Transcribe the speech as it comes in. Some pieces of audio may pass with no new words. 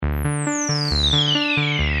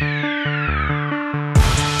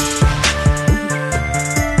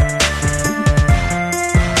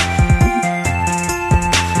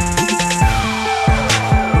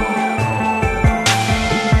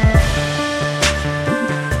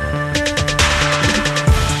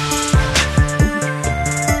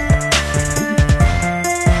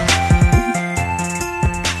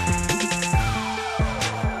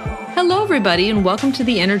Everybody, and welcome to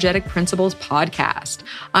the Energetic Principles podcast.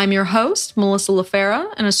 I'm your host, Melissa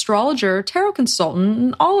LaFera, an astrologer, tarot consultant,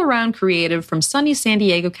 and all-around creative from sunny San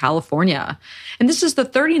Diego, California. And this is the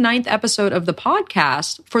 39th episode of the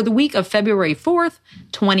podcast for the week of February 4th,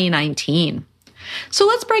 2019. So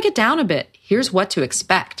let's break it down a bit. Here's what to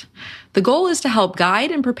expect. The goal is to help guide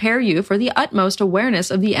and prepare you for the utmost awareness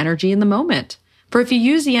of the energy in the moment. For if you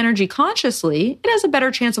use the energy consciously, it has a better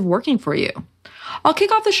chance of working for you. I'll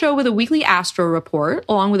kick off the show with a weekly astro report,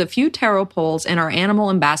 along with a few tarot polls and our animal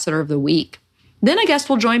ambassador of the week. Then a guest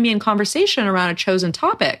will join me in conversation around a chosen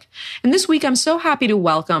topic. And this week, I'm so happy to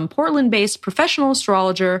welcome Portland-based professional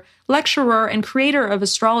astrologer, lecturer, and creator of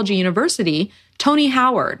Astrology University, Tony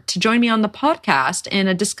Howard, to join me on the podcast in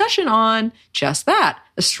a discussion on just that,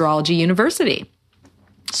 Astrology University.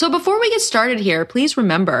 So before we get started here, please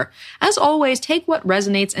remember, as always, take what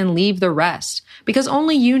resonates and leave the rest, because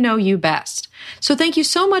only you know you best. So thank you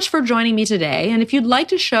so much for joining me today. And if you'd like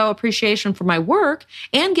to show appreciation for my work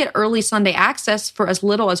and get early Sunday access for as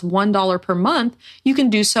little as $1 per month, you can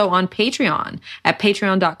do so on Patreon at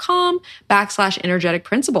patreon.com/energetic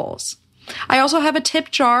principles. I also have a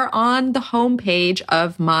tip jar on the homepage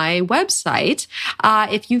of my website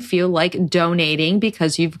if you feel like donating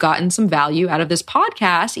because you've gotten some value out of this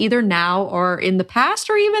podcast, either now or in the past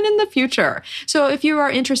or even in the future. So if you are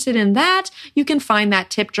interested in that, you can find that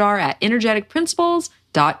tip jar at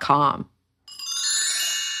energeticprinciples.com.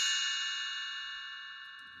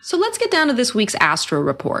 So let's get down to this week's astro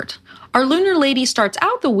report. Our lunar lady starts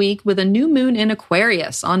out the week with a new moon in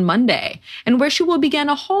Aquarius on Monday, and where she will begin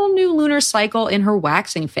a whole new lunar cycle in her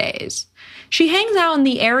waxing phase. She hangs out in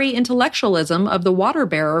the airy intellectualism of the water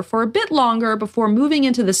bearer for a bit longer before moving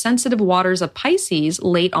into the sensitive waters of Pisces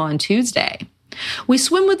late on Tuesday. We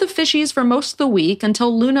swim with the fishies for most of the week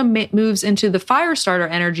until Luna moves into the fire starter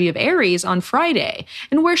energy of Aries on Friday,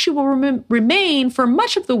 and where she will remain for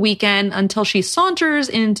much of the weekend until she saunters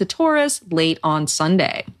into Taurus late on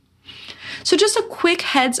Sunday. So just a quick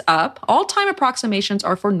heads up, all time approximations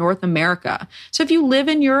are for North America. So if you live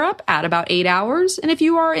in Europe, add about 8 hours, and if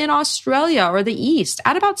you are in Australia or the East,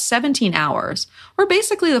 add about 17 hours, or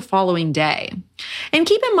basically the following day. And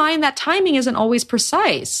keep in mind that timing isn't always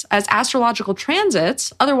precise, as astrological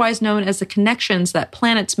transits, otherwise known as the connections that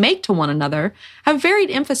planets make to one another, have varied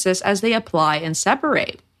emphasis as they apply and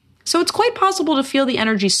separate. So it's quite possible to feel the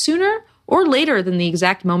energy sooner or later than the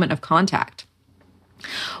exact moment of contact.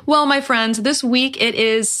 Well, my friends, this week it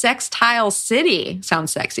is Sextile City.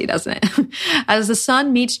 Sounds sexy, doesn't it? As the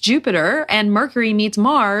Sun meets Jupiter and Mercury meets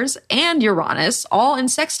Mars and Uranus, all in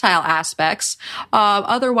sextile aspects,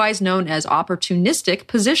 otherwise known as opportunistic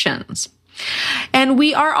positions. And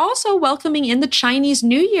we are also welcoming in the Chinese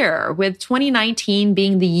New Year, with 2019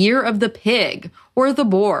 being the year of the pig or the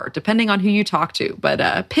boar, depending on who you talk to.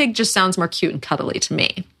 But pig just sounds more cute and cuddly to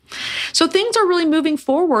me. So things are really moving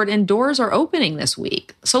forward and doors are opening this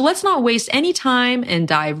week. So let's not waste any time and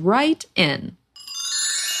dive right in.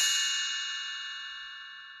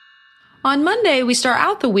 On Monday, we start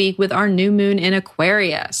out the week with our new moon in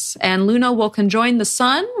Aquarius, and Luna will conjoin the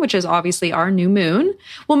Sun, which is obviously our new moon.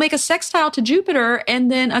 We'll make a sextile to Jupiter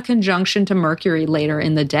and then a conjunction to Mercury later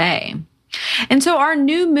in the day. And so our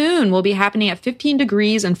new moon will be happening at 15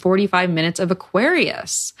 degrees and 45 minutes of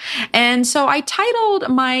Aquarius. And so I titled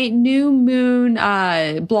my new moon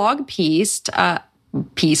blog piece,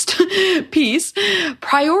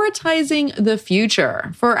 Prioritizing the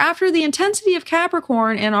Future. For after the intensity of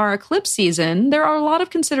Capricorn and our eclipse season, there are a lot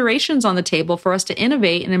of considerations on the table for us to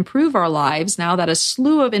innovate and improve our lives now that a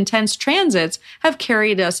slew of intense transits have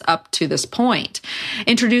carried us up to this point,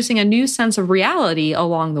 introducing a new sense of reality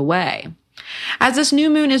along the way. As this new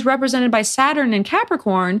moon is represented by Saturn in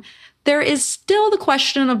Capricorn, there is still the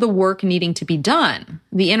question of the work needing to be done,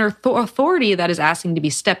 the inner authority that is asking to be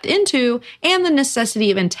stepped into, and the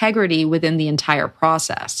necessity of integrity within the entire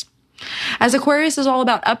process. As Aquarius is all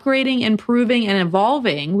about upgrading, improving, and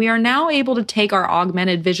evolving, we are now able to take our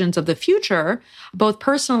augmented visions of the future, both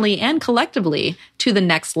personally and collectively, to the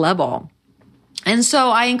next level. And so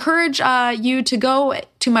I encourage you to go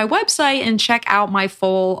to my website and check out my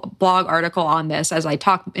full blog article on this as I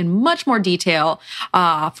talk in much more detail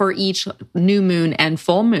for each new moon and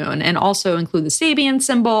full moon, and also include the Sabian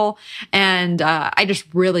symbol. And I just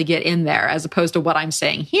really get in there as opposed to what I'm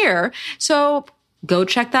saying here. So go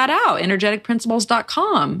check that out,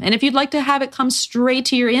 energeticprinciples.com. And if you'd like to have it come straight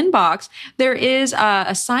to your inbox, there is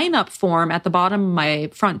a sign-up form at the bottom of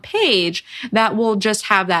my front page that will just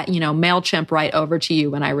have that, MailChimp right over to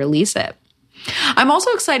you when I release it. I'm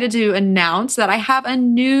also excited to announce that I have a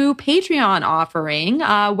new Patreon offering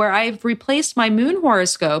where I've replaced my moon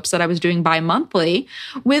horoscopes that I was doing bi-monthly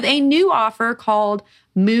with a new offer called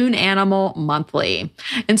Moon Animal Monthly.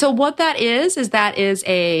 And so what that is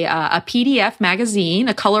a PDF magazine,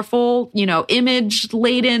 a colorful,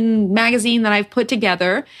 image-laden magazine that I've put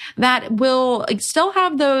together that will still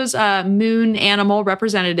have those moon animal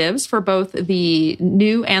representatives for both the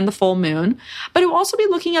new and the full moon, but it will also be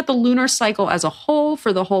looking at the lunar cycle as a whole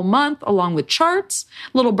for the whole month, along with charts,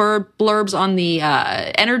 little blurbs on the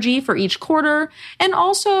energy for each quarter, and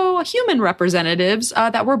also human representatives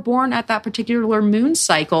that were born at that particular moon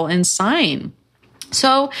cycle and sign.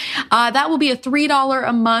 So that will be a $3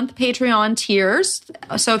 a month Patreon tiers.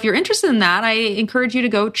 So if you're interested in that, I encourage you to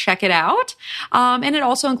go check it out. And it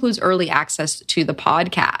also includes early access to the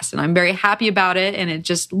podcast. And I'm very happy about it. And it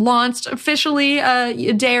just launched officially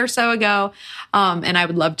a day or so ago. And I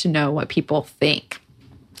would love to know what people think.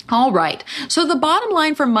 All right. So the bottom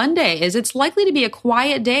line for Monday is it's likely to be a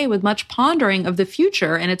quiet day with much pondering of the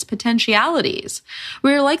future and its potentialities.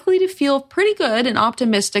 We are likely to feel pretty good and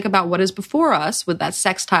optimistic about what is before us with that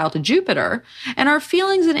sextile to Jupiter, and our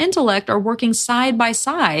feelings and intellect are working side by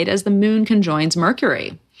side as the moon conjoins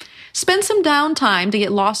Mercury. Spend some downtime to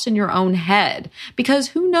get lost in your own head, because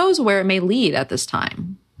who knows where it may lead at this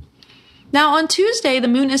time. Now, on Tuesday, the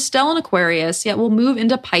moon is still in Aquarius, yet will move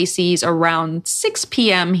into Pisces around 6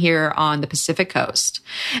 p.m. here on the Pacific coast.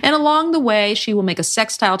 And along the way, she will make a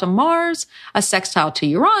sextile to Mars, a sextile to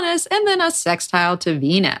Uranus, and then a sextile to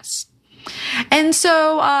Venus. And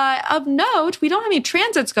so, of note, we don't have any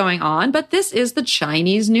transits going on, but this is the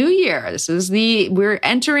Chinese New Year. We're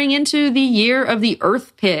entering into the year of the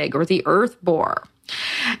Earth Pig, or the Earth Boar.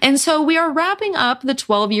 And so we are wrapping up the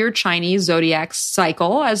 12-year Chinese zodiac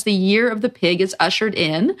cycle as the year of the pig is ushered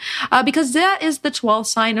in, because that is the 12th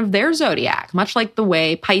sign of their zodiac, much like the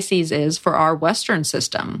way Pisces is for our Western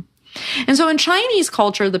system. And so in Chinese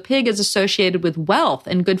culture, the pig is associated with wealth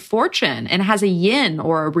and good fortune and has a yin,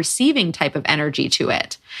 or a receiving type of energy to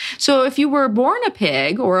it. So if you were born a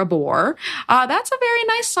pig or a boar, that's a very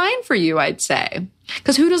nice sign for you, I'd say,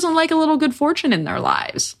 because who doesn't like a little good fortune in their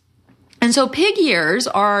lives? And so pig years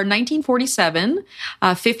are 1947,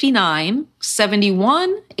 59,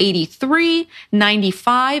 71, 83,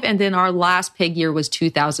 95, and then our last pig year was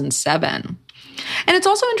 2007. And it's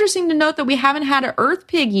also interesting to note that we haven't had an Earth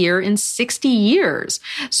Pig year in 60 years.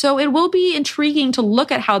 So it will be intriguing to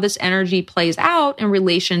look at how this energy plays out in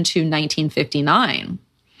relation to 1959.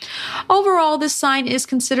 Overall, this sign is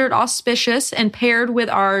considered auspicious, and paired with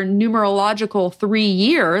our numerological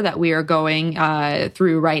 3-year that we are going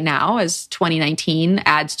through right now, as 2019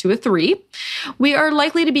 adds to a 3, we are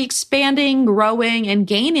likely to be expanding, growing, and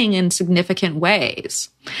gaining in significant ways.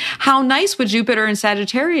 How nice with Jupiter and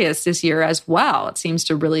Sagittarius this year as well. It seems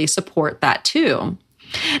to really support that too.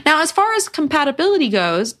 Now, as far as compatibility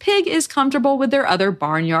goes, pig is comfortable with their other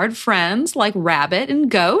barnyard friends like rabbit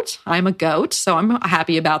and goat. I'm a goat, so I'm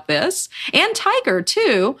happy about this. And tiger,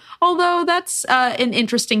 too, although that's an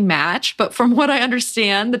interesting match. But from what I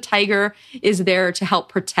understand, the tiger is there to help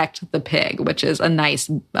protect the pig, which is a nice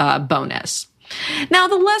bonus. Now,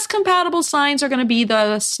 the less compatible signs are going to be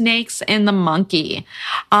the snakes and the monkey.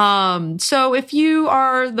 So if you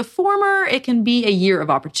are the former, it can be a year of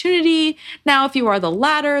opportunity. Now, if you are the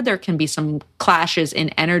latter, there can be some clashes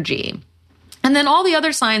in energy. And then all the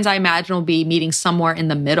other signs, I imagine, will be meeting somewhere in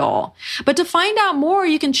the middle. But to find out more,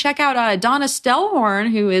 you can check out Donna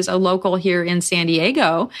Stellhorn, who is a local here in San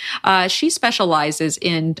Diego. She specializes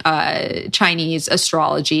in Chinese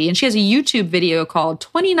astrology, and she has a YouTube video called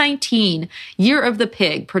 2019 Year of the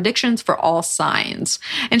Pig, Predictions for All Signs.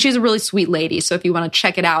 And she's a really sweet lady, so if you want to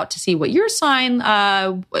check it out to see what your sign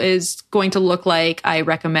is going to look like, I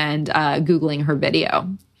recommend Googling her video.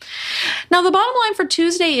 Now, the bottom line for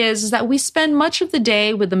Tuesday is that we spend much of the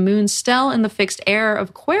day with the moon still in the fixed air of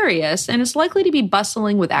Aquarius, and it's likely to be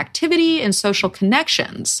bustling with activity and social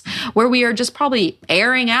connections, where we are just probably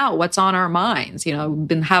airing out what's on our minds. We've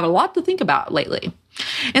been having a lot to think about lately.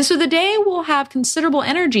 And so the day will have considerable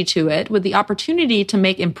energy to it, with the opportunity to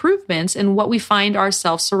make improvements in what we find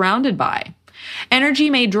ourselves surrounded by. Energy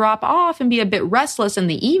may drop off and be a bit restless in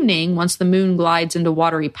the evening once the moon glides into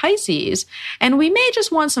watery Pisces, and we may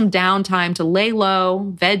just want some downtime to lay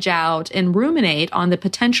low, veg out, and ruminate on the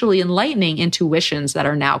potentially enlightening intuitions that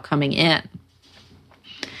are now coming in.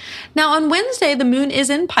 Now, on Wednesday, the moon is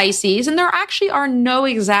in Pisces, and there actually are no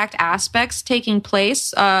exact aspects taking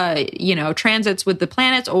place, transits with the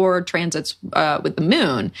planets or transits with the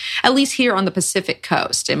moon, at least here on the Pacific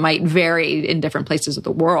coast. It might vary in different places of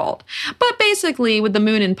the world. But basically, with the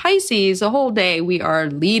moon in Pisces, the whole day we are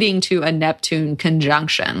leading to a Neptune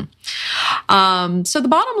conjunction. So the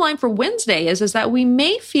bottom line for Wednesday is that we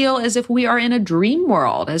may feel as if we are in a dream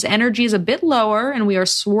world, as energy is a bit lower and we are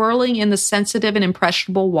swirling in the sensitive and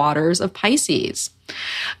impressionable waters of Pisces.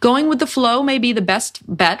 Going with the flow may be the best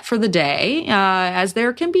bet for the day, as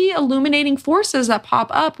there can be illuminating forces that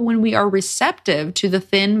pop up when we are receptive to the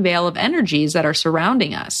thin veil of energies that are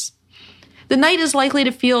surrounding us. The night is likely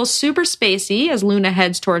to feel super spacey as Luna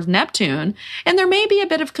heads towards Neptune, and there may be a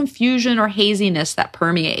bit of confusion or haziness that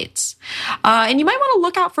permeates. And you might want to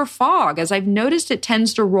look out for fog, as I've noticed it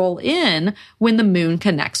tends to roll in when the moon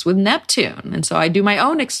connects with Neptune. And so I do my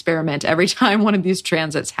own experiment every time one of these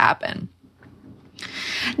transits happen.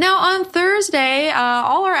 Now, on Thursday,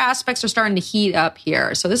 all our aspects are starting to heat up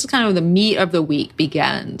here. So this is kind of the meat of the week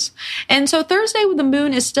begins. And so Thursday, when the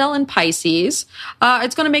moon is still in Pisces,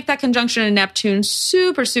 it's going to make that conjunction in Neptune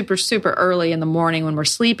super, super, super early in the morning when we're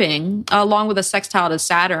sleeping, along with a sextile to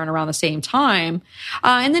Saturn around the same time.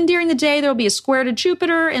 And then during the day, there'll be a square to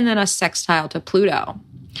Jupiter and then a sextile to Pluto.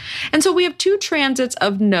 And so we have two transits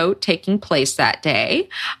of note taking place that day.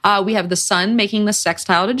 We have the Sun making the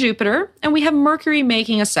sextile to Jupiter, and we have Mercury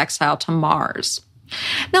making a sextile to Mars.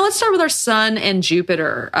 Now let's start with our Sun and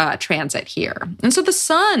Jupiter transit here. And so the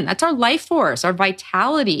Sun, that's our life force, our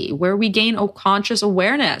vitality, where we gain conscious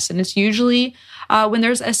awareness. And it's usually when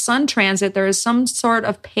there's a Sun transit, there is some sort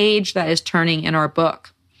of page that is turning in our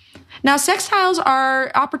book. Now, sextiles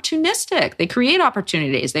are opportunistic. They create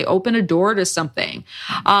opportunities. They open a door to something.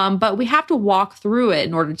 But we have to walk through it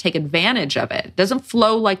in order to take advantage of it. It doesn't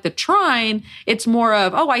flow like the trine. It's more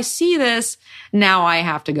of, oh, I see this. Now I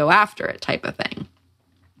have to go after it type of thing.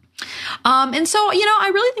 And so,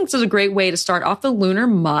 I really think this is a great way to start off the lunar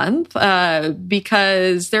month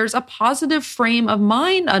because there's a positive frame of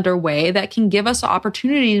mind underway that can give us the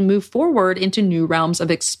opportunity to move forward into new realms of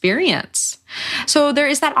experience. So there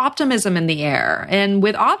is that optimism in the air. And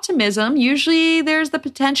with optimism, usually there's the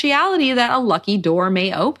potentiality that a lucky door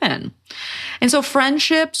may open. And so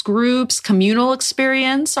friendships, groups, communal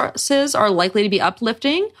experiences are likely to be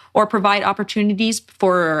uplifting or provide opportunities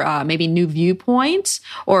for maybe new viewpoints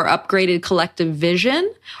or upgraded collective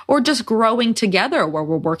vision or just growing together where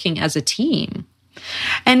we're working as a team.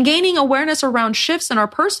 And gaining awareness around shifts in our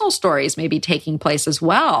personal stories may be taking place as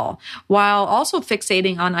well, while also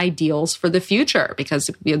fixating on ideals for the future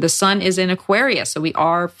because the Sun is in Aquarius, so we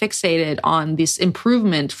are fixated on this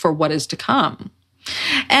improvement for what is to come.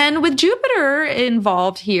 And with Jupiter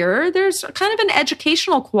involved here, there's kind of an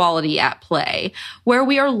educational quality at play where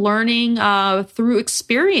we are learning through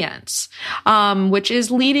experience, which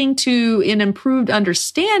is leading to an improved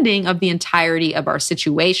understanding of the entirety of our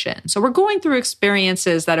situation. So we're going through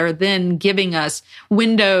experiences that are then giving us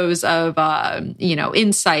windows of,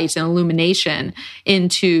 insight and illumination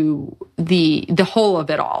into the whole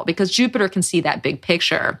of it all, because Jupiter can see that big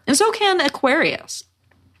picture, and so can Aquarius.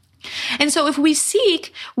 And so if we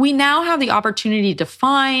seek, we now have the opportunity to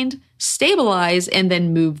find, stabilize, and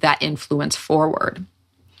then move that influence forward.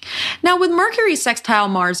 Now, with Mercury sextile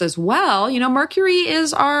Mars as well, Mercury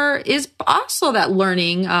is also that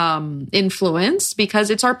learning influence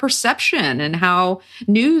because it's our perception and how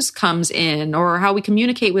news comes in, or how we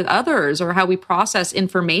communicate with others, or how we process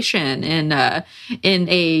information in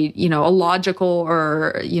a logical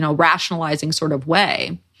or rationalizing sort of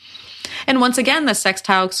way. And once again, the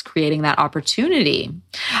sextile is creating that opportunity.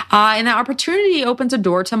 And that opportunity opens a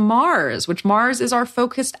door to Mars, which Mars is our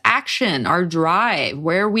focused action, our drive,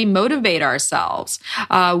 where we motivate ourselves,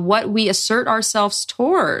 what we assert ourselves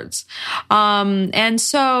towards. And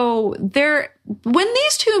so when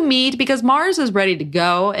these two meet, because Mars is ready to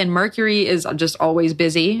go and Mercury is just always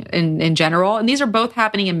busy in general, and these are both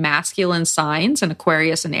happening in masculine signs in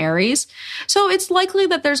Aquarius and Aries. So it's likely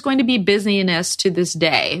that there's going to be busyness to this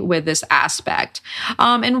day with this aspect,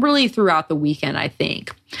 and really throughout the weekend, I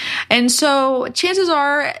think. And so chances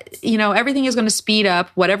are, everything is going to speed up.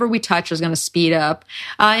 Whatever we touch is going to speed up.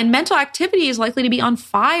 And mental activity is likely to be on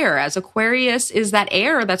fire, as Aquarius is that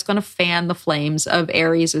air that's going to fan the flames of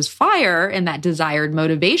Aries' fire and that desired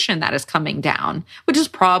motivation that is coming down, which is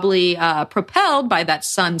probably propelled by that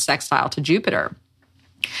Sun sextile to Jupiter.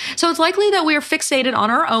 So it's likely that we are fixated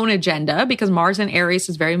on our own agenda because Mars in Aries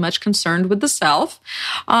is very much concerned with the self,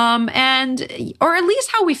 or at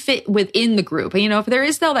least how we fit within the group. If there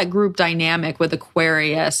is still that group dynamic with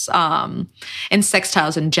Aquarius and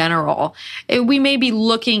sextiles in general, we may be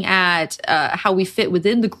looking at how we fit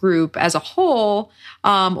within the group as a whole,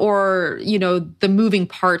 or the moving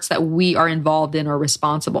parts that we are involved in or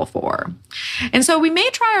responsible for. And so we may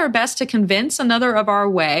try our best to convince another of our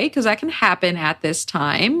way, because that can happen at this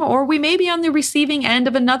time, or we may be on the receiving end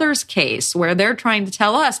of another's case where they're trying to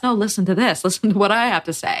tell us, no, listen to this, listen to what I have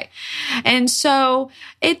to say. And so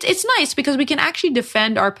it's nice because we can actually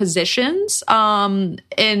defend our positions,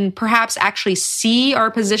 and perhaps actually see our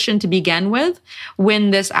position to begin with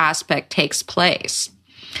when this aspect takes place.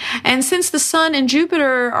 And since the Sun and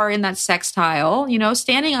Jupiter are in that sextile,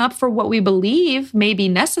 standing up for what we believe may be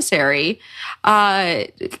necessary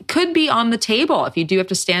could be on the table if you do have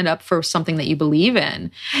to stand up for something that you believe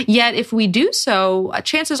in. Yet if we do so,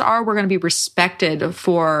 chances are we're going to be respected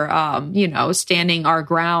for, standing our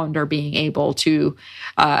ground or being able to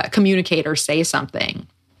communicate or say something.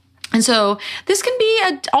 And so this can be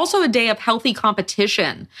also a day of healthy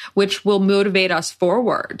competition, which will motivate us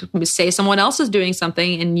forward. Say someone else is doing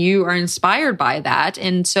something and you are inspired by that.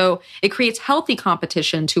 And so it creates healthy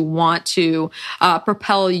competition to want to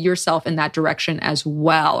propel yourself in that direction as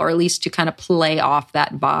well, or at least to kind of play off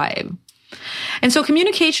that vibe. And so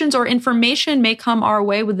communications or information may come our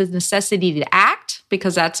way with the necessity to act,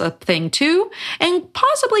 because that's a thing too, and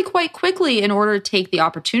possibly quite quickly in order to take the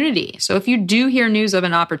opportunity. So if you do hear news of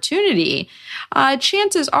an opportunity,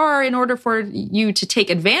 chances are, in order for you to take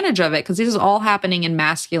advantage of it, because this is all happening in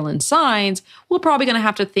masculine signs, we're probably going to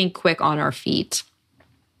have to think quick on our feet.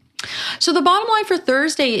 So the bottom line for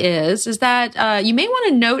Thursday is that you may want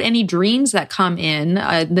to note any dreams that come in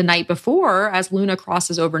the night before as Luna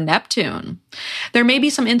crosses over Neptune. There may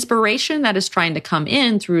be some inspiration that is trying to come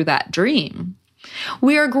in through that dream.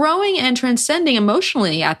 We are growing and transcending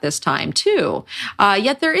emotionally at this time too,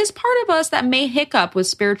 yet there is part of us that may hiccup with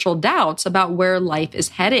spiritual doubts about where life is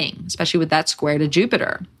heading, especially with that square to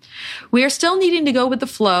Jupiter. We are still needing to go with the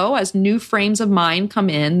flow as new frames of mind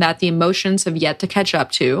come in that the emotions have yet to catch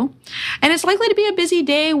up to. And it's likely to be a busy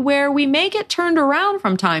day where we may get turned around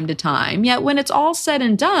from time to time, yet when it's all said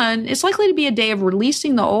and done, it's likely to be a day of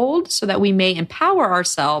releasing the old so that we may empower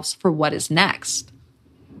ourselves for what is next.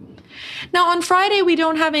 Now, on Friday, we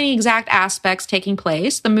don't have any exact aspects taking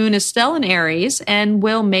place. The moon is still in Aries and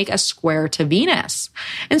will make a square to Venus.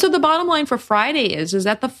 And so the bottom line for Friday is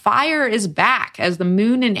that the fire is back, as the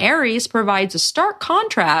moon in Aries provides a stark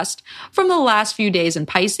contrast from the last few days in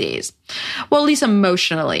Pisces. Well, at least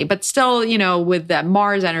emotionally, but still, with that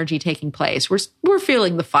Mars energy taking place, we're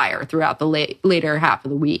feeling the fire throughout the later half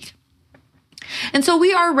of the week. And so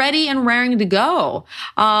we are ready and raring to go,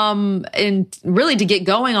 and really to get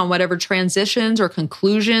going on whatever transitions or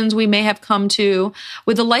conclusions we may have come to,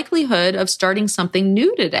 with the likelihood of starting something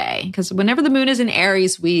new today. Because whenever the moon is in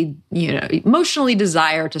Aries, we, emotionally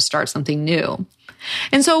desire to start something new.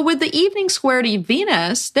 And so with the evening square to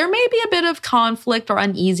Venus, there may be a bit of conflict or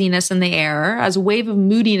uneasiness in the air as a wave of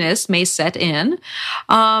moodiness may set in.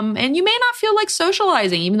 And you may not feel like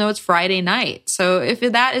socializing, even though it's Friday night. So if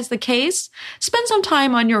that is the case, spend some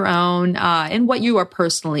time on your own in what you are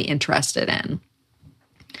personally interested in.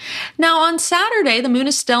 Now on Saturday, the moon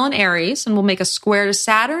is still in Aries and will make a square to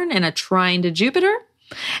Saturn and a trine to Jupiter.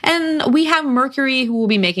 And we have Mercury, who will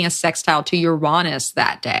be making a sextile to Uranus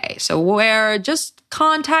that day. So where just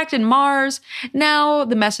contacted Mars, now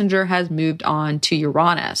the messenger has moved on to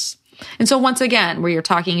Uranus. And so once again, where you're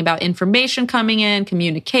talking about information coming in,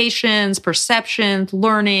 communications, perceptions,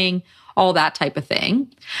 learning, all that type of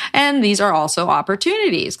thing. And these are also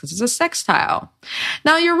opportunities because it's a sextile.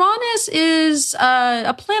 Now, Uranus is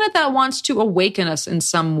a planet that wants to awaken us in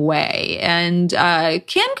some way and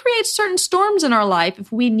can create certain storms in our life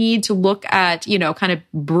if we need to look at, kind of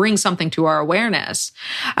bring something to our awareness.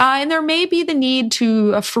 And there may be the need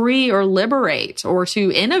to free or liberate or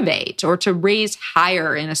to innovate or to raise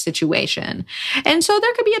higher in a situation. And so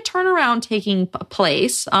there could be a turnaround taking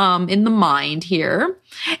place in the mind here.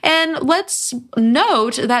 And let's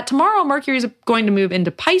note that tomorrow Mercury is going to move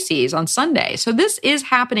into Pisces on Sunday. So this is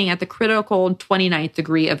happening at the critical 29th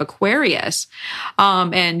degree of Aquarius.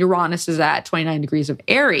 And Uranus is at 29 degrees of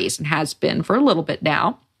Aries and has been for a little bit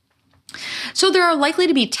now. So there are likely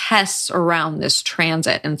to be tests around this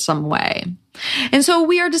transit in some way. And so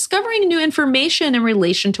we are discovering new information in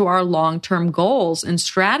relation to our long-term goals and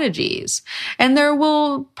strategies. And there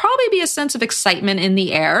will probably be a sense of excitement in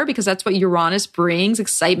the air because that's what Uranus brings,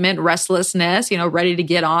 excitement, restlessness, ready to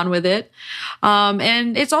get on with it.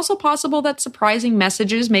 And it's also possible that surprising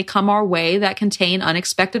messages may come our way that contain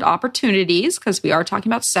unexpected opportunities because we are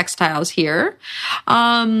talking about sextiles here.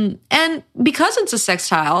 And because it's a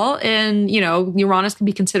sextile and, Uranus can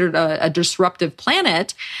be considered a disruptive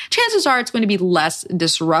planet, chances are it's going to be less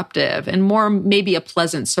disruptive and more maybe a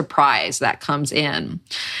pleasant surprise that comes in.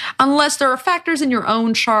 Unless there are factors in your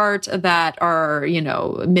own chart that are,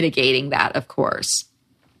 mitigating that, of course.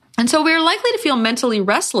 And so we're likely to feel mentally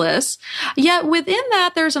restless, yet within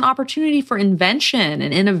that, there's an opportunity for invention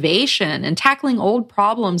and innovation and tackling old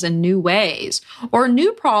problems in new ways, or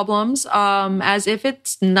new problems as if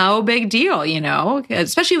it's no big deal,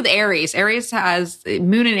 especially with Aries. Aries has,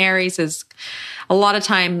 Moon in Aries is a lot of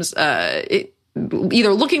times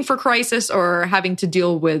either looking for crisis or having to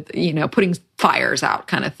deal with, putting fires out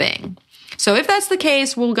kind of thing. So if that's the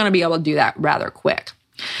case, we're going to be able to do that rather quick.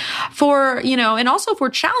 And also if we're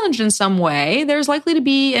challenged in some way, there's likely to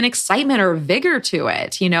be an excitement or vigor to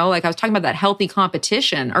it, like I was talking about that healthy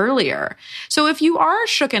competition earlier. So if you are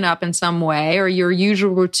shooken up in some way or your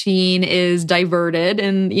usual routine is diverted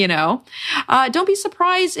and, don't be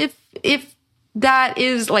surprised if that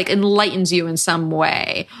is enlightens you in some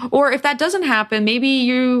way. Or if that doesn't happen, maybe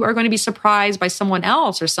you are going to be surprised by someone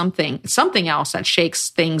else or something else that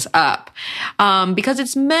shakes things up. Because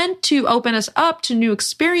it's meant to open us up to new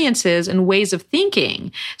experiences and ways of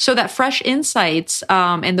thinking so that fresh insights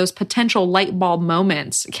and those potential light bulb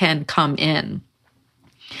moments can come in.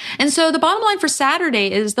 And so the bottom line for Saturday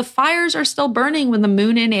is the fires are still burning with the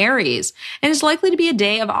moon in Aries, and it's likely to be a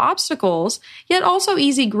day of obstacles, yet also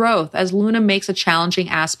easy growth as Luna makes a challenging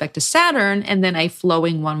aspect to Saturn and then a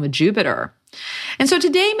flowing one with Jupiter. And so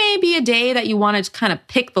today may be a day that you want to kind of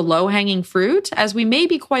pick the low-hanging fruit, as we may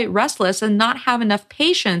be quite restless and not have enough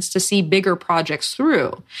patience to see bigger projects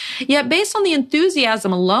through. Yet based on the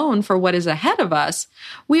enthusiasm alone for what is ahead of us,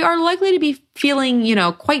 we are likely to be feeling,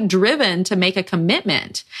 quite driven to make a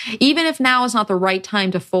commitment, even if now is not the right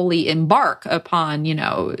time to fully embark upon,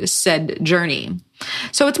 said journey.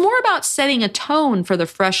 So it's more about setting a tone for the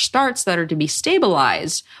fresh starts that are to be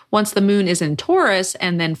stabilized once the moon is in Taurus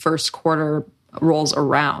and then first quarter rolls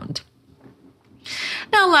around.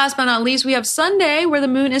 Now, last but not least, we have Sunday, where the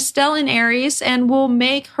moon is still in Aries and will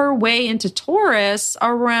make her way into Taurus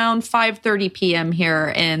around 5:30 p.m.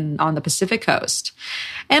 here on the Pacific coast.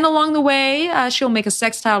 And along the way, she'll make a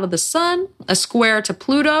sextile to the sun, a square to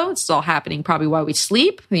Pluto. It's all happening probably while we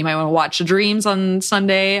sleep. You might want to watch Dreams on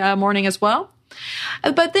Sunday morning as well.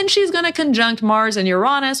 But then she's going to conjunct Mars and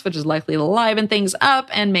Uranus, which is likely to liven things up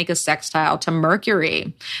and make a sextile to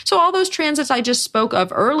Mercury. So all those transits I just spoke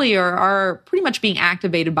of earlier are pretty much being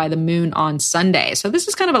activated by the moon on Sunday. So this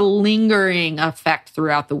is kind of a lingering effect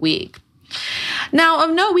throughout the week. Now,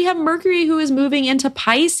 of note, we have Mercury who is moving into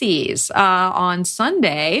Pisces on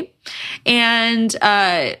Sunday. And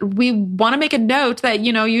we want to make a note that,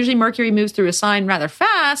 usually Mercury moves through a sign rather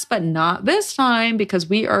fast, but not this time because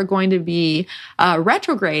we are going to be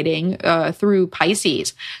retrograding through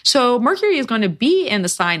Pisces. So Mercury is going to be in the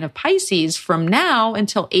sign of Pisces from now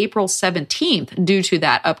until April 17th due to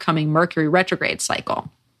that upcoming Mercury retrograde cycle.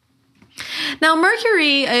 Now,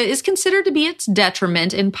 Mercury is considered to be its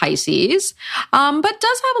detriment in Pisces, but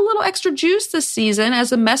does have a little extra juice this season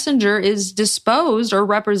as the messenger is disposed or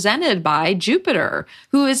represented by Jupiter,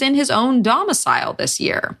 who is in his own domicile this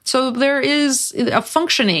year. So there is a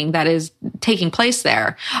functioning that is taking place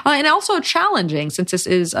there, and also challenging since this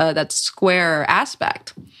is that square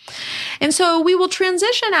aspect. And so we will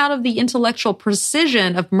transition out of the intellectual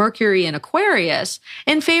precision of Mercury in Aquarius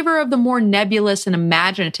in favor of the more nebulous and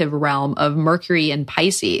imaginative realm of Mercury in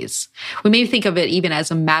Pisces. We may think of it even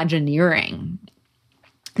as Imagineering.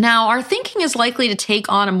 Now, our thinking is likely to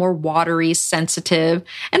take on a more watery, sensitive,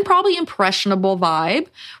 and probably impressionable vibe,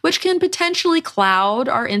 which can potentially cloud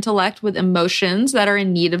our intellect with emotions that are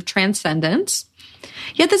in need of transcendence.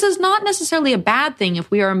 Yet this is not necessarily a bad thing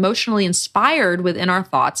if we are emotionally inspired within our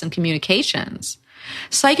thoughts and communications.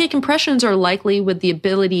 Psychic impressions are likely with the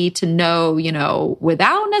ability to know,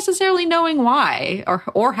 without necessarily knowing why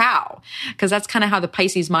or how, because that's kind of how the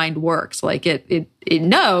Pisces mind works. Like it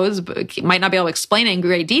knows, but it might not be able to explain it in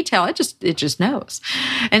great detail. It just knows.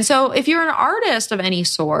 And so if you're an artist of any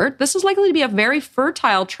sort, this is likely to be a very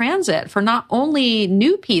fertile transit for not only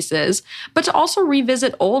new pieces, but to also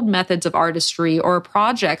revisit old methods of artistry or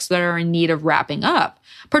projects that are in need of wrapping up,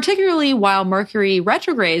 particularly while Mercury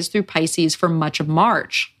retrogrades through Pisces for much of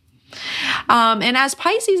March. And as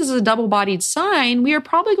Pisces is a double-bodied sign, we are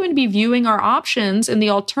probably going to be viewing our options and the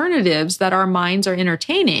alternatives that our minds are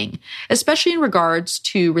entertaining, especially in regards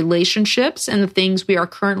to relationships and the things we are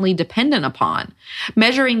currently dependent upon,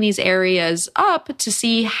 measuring these areas up to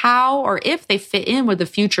see how or if they fit in with the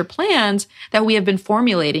future plans that we have been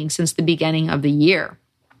formulating since the beginning of the year.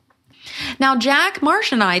 Now, Jack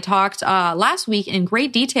Marsh and I talked last week in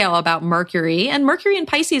great detail about Mercury and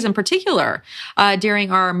Pisces in particular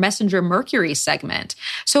during our Messenger Mercury segment.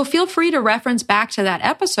 So feel free to reference back to that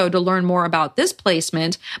episode to learn more about this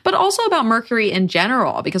placement, but also about Mercury in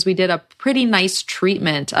general, because we did a pretty nice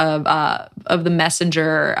treatment of the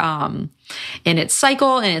Messenger in its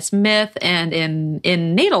cycle, in its myth, and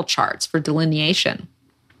in natal charts for delineation.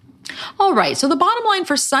 All right, so the bottom line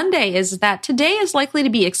for Sunday is that today is likely to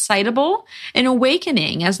be excitable and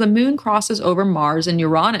awakening as the moon crosses over Mars and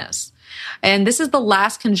Uranus. And this is the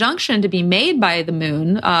last conjunction to be made by the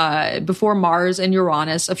moon before Mars and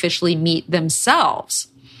Uranus officially meet themselves.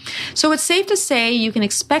 So it's safe to say you can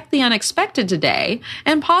expect the unexpected today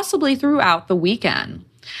and possibly throughout the weekend.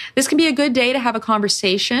 This can be a good day to have a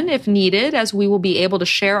conversation if needed, as we will be able to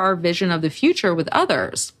share our vision of the future with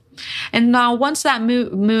others. And now once that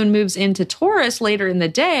moon moves into Taurus later in the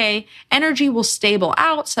day, energy will stable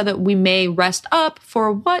out so that we may rest up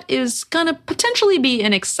for what is going to potentially be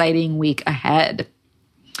an exciting week ahead.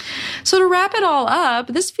 So to wrap it all up,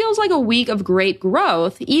 this feels like a week of great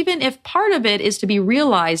growth, even if part of it is to be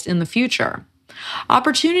realized in the future.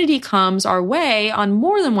 Opportunity comes our way on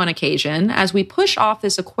more than one occasion as we push off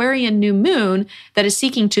this Aquarian new moon that is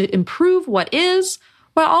seeking to improve what is,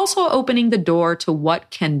 while also opening the door to what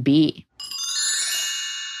can be.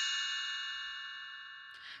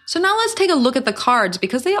 So now let's take a look at the cards,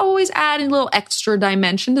 because they always add a little extra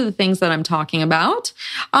dimension to the things that I'm talking about.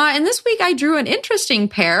 And this week I drew an interesting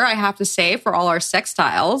pair, I have to say, for all our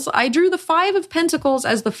sextiles. I drew the Five of Pentacles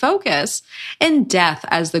as the focus and Death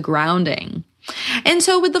as the grounding. And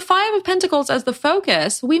so with the Five of Pentacles as the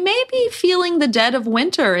focus, we may be feeling the dead of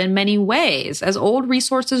winter in many ways as old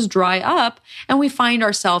resources dry up and we find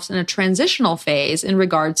ourselves in a transitional phase in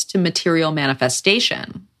regards to material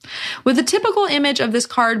manifestation. With the typical image of this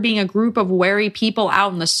card being a group of weary people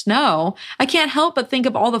out in the snow, I can't help but think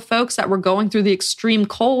of all the folks that were going through the extreme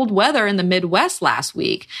cold weather in the Midwest last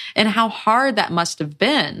week and how hard that must have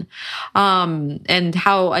been, and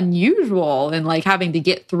how unusual and like having to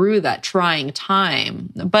get through that trying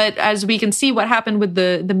time. But as we can see what happened with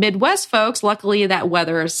the Midwest folks, luckily that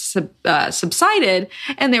weather subsided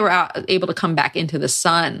and they were able to come back into the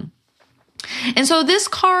sun. And so this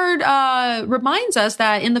card reminds us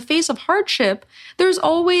that in the face of hardship, there's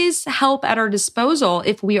always help at our disposal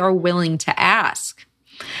if we are willing to ask.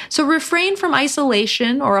 So refrain from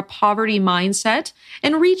isolation or a poverty mindset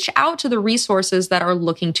and reach out to the resources that are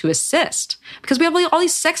looking to assist, because we have all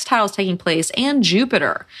these sextiles taking place and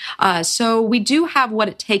Jupiter. So we do have what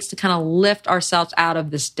it takes to kind of lift ourselves out of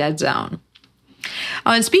this dead zone.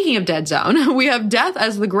 And speaking of dead zone, we have death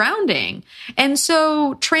as the grounding. And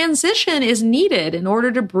so transition is needed in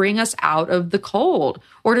order to bring us out of the cold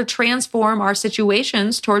or to transform our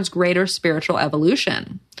situations towards greater spiritual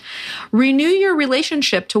evolution. Renew your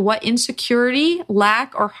relationship to what insecurity,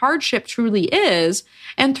 lack, or hardship truly is.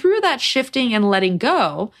 And through that shifting and letting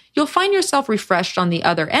go, you'll find yourself refreshed on the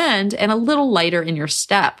other end and a little lighter in your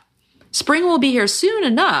step. Spring will be here soon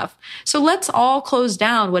enough, so let's all close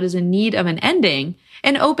down what is in need of an ending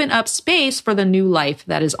and open up space for the new life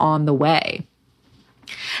that is on the way.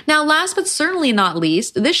 Now, last but certainly not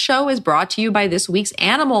least, this show is brought to you by this week's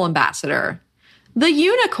animal ambassador, the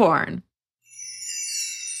unicorn.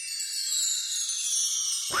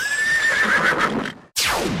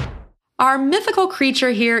 Our mythical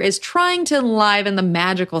creature here is trying to enliven the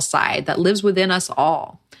magical side that lives within us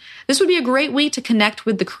all. This would be a great week to connect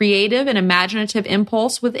with the creative and imaginative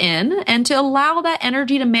impulse within and to allow that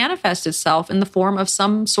energy to manifest itself in the form of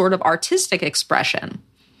some sort of artistic expression.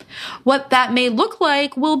 What that may look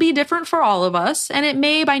like will be different for all of us, and it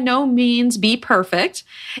may by no means be perfect.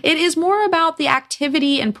 It is more about the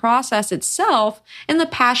activity and process itself and the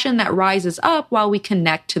passion that rises up while we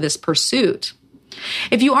connect to this pursuit.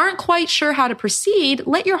 If you aren't quite sure how to proceed,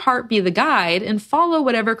 let your heart be the guide and follow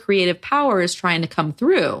whatever creative power is trying to come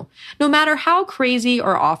through, no matter how crazy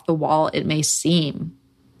or off the wall it may seem.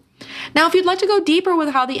 Now, if you'd like to go deeper with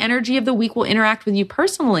how the energy of the week will interact with you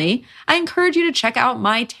personally, I encourage you to check out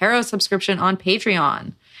my tarot subscription on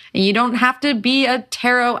Patreon. And you don't have to be a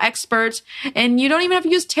tarot expert, and you don't even have to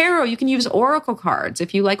use tarot. You can use oracle cards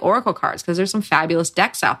if you like oracle cards, because there's some fabulous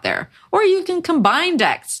decks out there. Or you can combine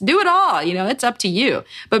decks. Do it all. It's up to you.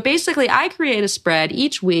 But basically, I create a spread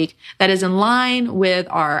each week that is in line with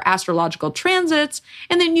our astrological transits,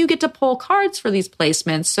 and then you get to pull cards for these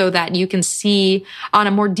placements so that you can see on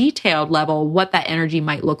a more detailed level what that energy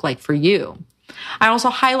might look like for you. I also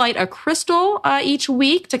highlight a crystal each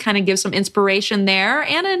week to kind of give some inspiration there,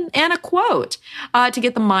 and a quote to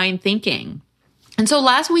get the mind thinking. And so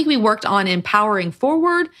last week we worked on empowering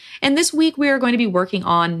forward, and this week we are going to be working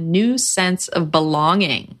on new sense of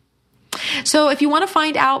belonging. So if you want to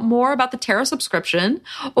find out more about the tarot subscription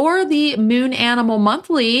or the Moon Animal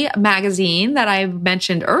Monthly magazine that I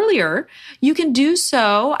mentioned earlier, you can do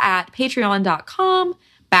so at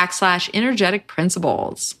patreon.com/energetic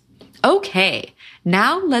principles. Okay,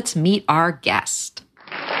 now let's meet our guest.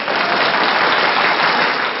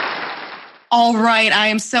 All right, I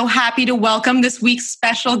am so happy to welcome this week's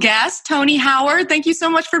special guest, Tony Howard. Thank you so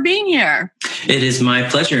much for being here. It is my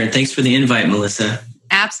pleasure, and thanks for the invite, Melissa.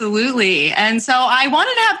 Absolutely. And so I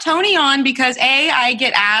wanted to have Tony on because I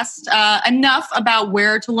get asked enough about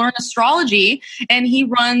where to learn astrology, and he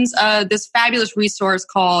runs this fabulous resource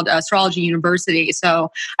called Astrology University.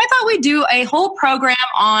 So I thought we'd do a whole program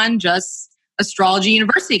on just Astrology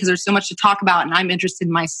University because there's so much to talk about and I'm interested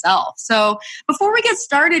myself. So before we get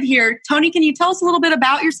started here, Tony, can you tell us a little bit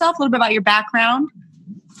about yourself, a little bit about your background?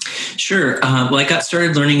 Sure. Well, I got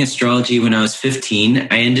started learning astrology when I was 15.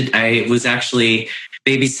 I was actually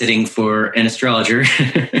babysitting for an astrologer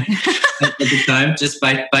at the time, just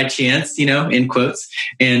by chance, in quotes.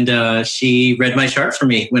 And she read my chart for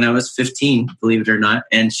me when I was 15, believe it or not.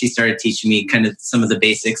 And she started teaching me kind of some of the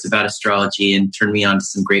basics about astrology and turned me on to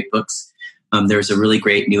some great books. There was a really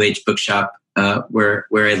great New Age bookshop where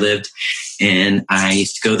I lived, and I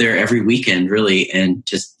used to go there every weekend, really, and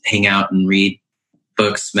just hang out and read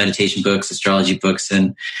books, meditation books, astrology books.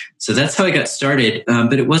 And so that's how I got started.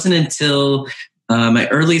 But it wasn't until my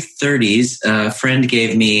early 30s, a friend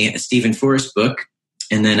gave me a Stephen Forrest book,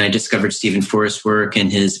 and then I discovered Stephen Forrest's work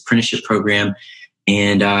and his apprenticeship program,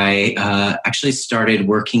 and I actually started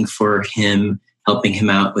working for him, helping him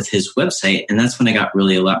out with his website. And that's when I got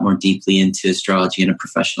really a lot more deeply into astrology on a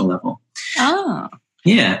professional level. Oh.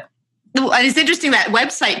 Yeah. Well, it's interesting that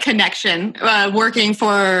website connection, working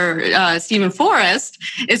for Stephen Forrest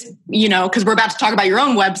is, because we're about to talk about your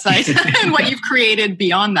own website and what you've created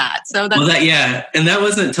beyond that. So that's and that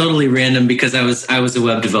wasn't totally random because I was a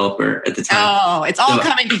web developer at the time. Oh, it's all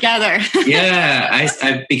coming together. Yeah,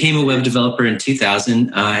 I became a web developer in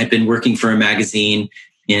 2000. I'd been working for a magazine,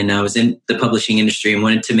 and I was in the publishing industry and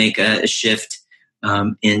wanted to make a shift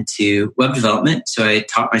into web development. So I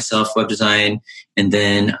taught myself web design, and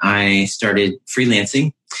then I started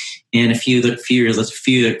freelancing. And a few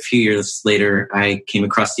years later, I came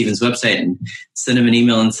across Stephen's website and sent him an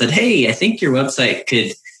email and said, "Hey, I think your website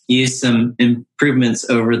could use some improvements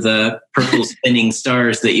over the purple spinning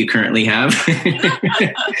stars that you currently have."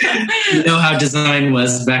 You know how design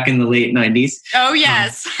was back in the late 90s. Oh,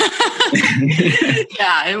 yes.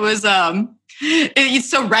 Yeah, it was... It's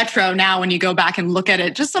so retro now when you go back and look at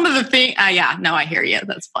it. Just some of the things. I hear you.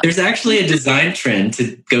 That's funny. There's actually a design trend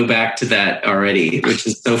to go back to that already, which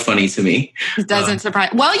is so funny to me. It doesn't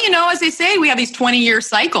surprise. Well, as they say, we have these 20-year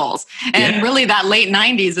cycles. And really that late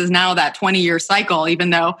 90s is now that 20-year cycle,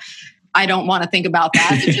 even though I don't want to think about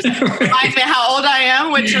that. It just reminds me how old I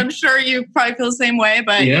am, which I'm sure you probably feel the same way.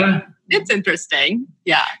 But it's interesting.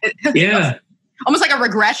 Yeah. Yeah. Almost like a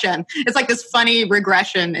regression. It's like this funny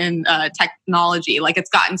regression in technology. Like it's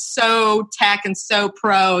gotten so tech and so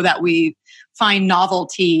pro that we find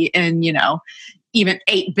novelty in, even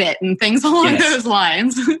 8-bit and things along those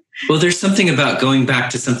lines. Well, there's something about going back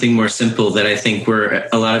to something more simple that I think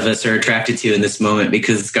a lot of us are attracted to in this moment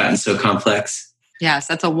because it's gotten so complex. Yes,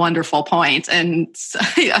 that's a wonderful point. And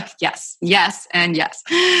yes, and yes.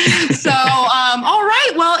 So, all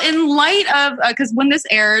right. Well, in light of, because when this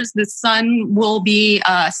airs, the sun will be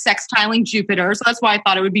sextiling Jupiter. So that's why I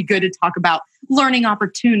thought it would be good to talk about learning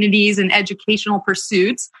opportunities and educational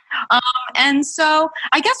pursuits. And so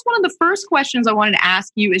I guess one of the first questions I wanted to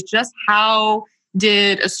ask you is just how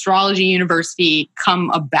did Astrology University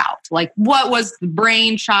come about? Like, what was the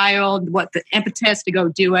brainchild? What the impetus to go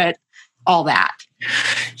do it? All that.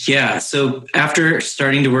 Yeah. So after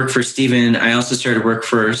starting to work for Stephen, I also started work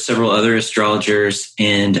for several other astrologers.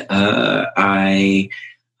 And I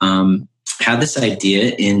had this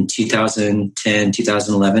idea in 2010,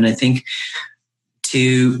 2011, I think,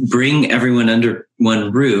 to bring everyone under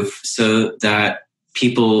one roof so that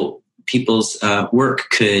people's work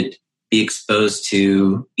could be exposed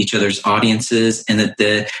to each other's audiences, and that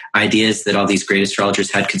the ideas that all these great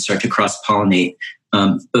astrologers had could start to cross-pollinate,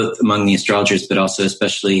 both among the astrologers, but also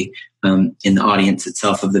especially in the audience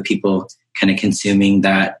itself of the people kind of consuming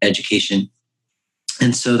that education.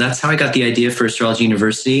 And so that's how I got the idea for Astrology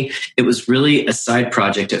University. It was really a side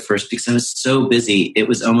project at first because I was so busy. It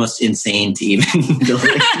was almost insane to even build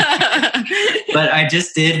it. But I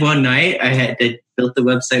just did one night. I built the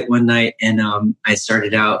website one night, and I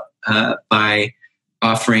started out by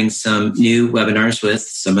offering some new webinars with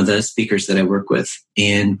some of the speakers that I work with.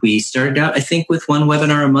 And we started out, I think, with one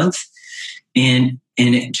webinar a month, and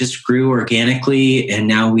it just grew organically. And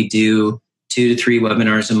now we do 2 to 3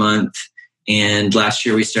 webinars a month. And last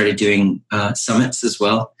year we started doing summits as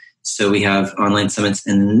well. So we have online summits.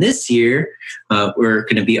 And then this year we're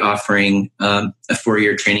going to be offering a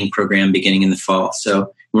 4-year training program beginning in the fall. So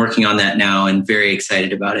I'm working on that now and very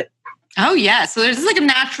excited about it. Oh, yeah. So there's like a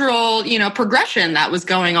natural, progression that was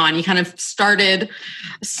going on. You kind of started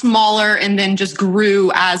smaller and then just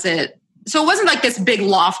grew as it. So it wasn't like this big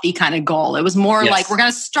lofty kind of goal. It was more like, we're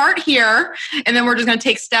going to start here and then we're just going to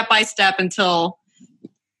take step by step until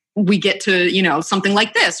we get to, something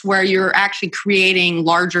like this, where you're actually creating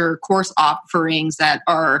larger course offerings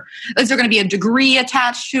is there going to be a degree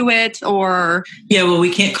attached to it, or? Yeah, well,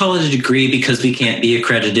 we can't call it a degree because we can't be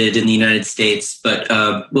accredited in the United States, but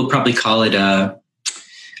we'll probably call it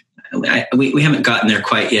we haven't gotten there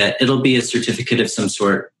quite yet. It'll be a certificate of some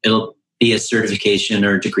sort. It'll be a certification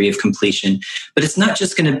or degree of completion, but it's not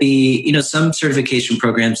just going to be, some certification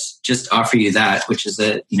programs just offer you that, which is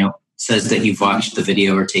says that you've watched the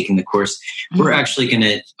video or taken the course. Mm-hmm. We're actually going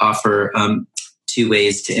to offer 2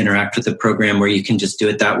 ways to interact with the program where you can just do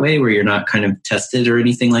it that way, where you're not kind of tested or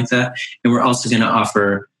anything like that. And we're also going to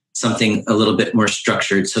offer something a little bit more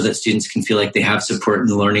structured so that students can feel like they have support in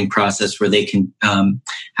the learning process, where they can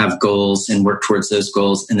have goals and work towards those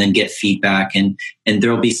goals and then get feedback. And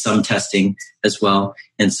there will be some testing as well.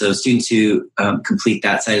 And so students who complete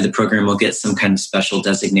that side of the program will get some kind of special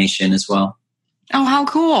designation as well. Oh, how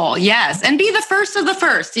cool. Yes. And be the first of the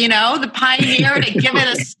first, the pioneer to give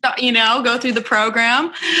it go through the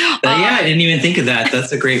program. Yeah, I didn't even think of that.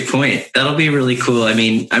 That's a great point. That'll be really cool. I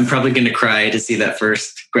mean, I'm probably going to cry to see that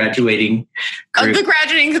first graduating group. The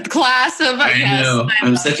graduating class of, I know.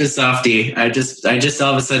 I'm such a softie. I just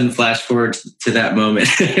all of a sudden flash forward to that moment.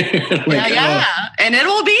 Yeah. Oh. And it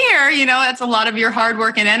will be here, it's a lot of your hard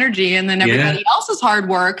work and energy, and then everybody else's hard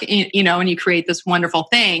work, and you create this wonderful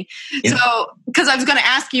thing. Yeah. So, because I was going to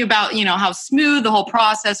ask you about, how smooth the whole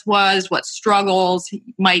process was, what struggles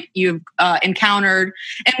might you've encountered,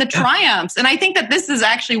 and the triumphs. And I think that this is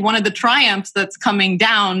actually one of the triumphs that's coming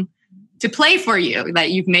down to play for you,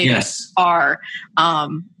 that you've made this far.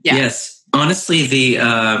 Yes. Honestly,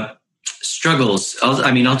 the struggles,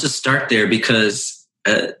 I'll just start there because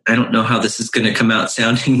I don't know how this is going to come out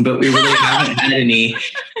sounding, but we really haven't had any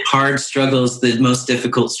hard struggles. The most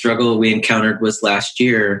difficult struggle we encountered was last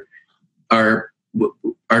year.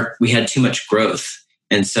 We had too much growth.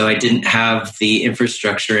 And so I didn't have the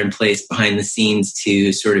infrastructure in place behind the scenes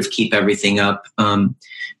to sort of keep everything up.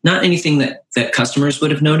 Not anything that customers would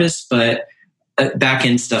have noticed, but back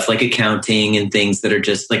end stuff like accounting and things that are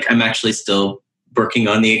just like, I'm actually still working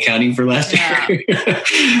on the accounting for last year.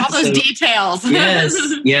 All those details.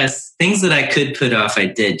 Yes. Things that I could put off, I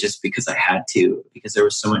did just because I had to, because there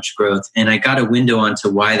was so much growth. And I got a window onto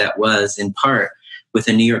why that was, in part with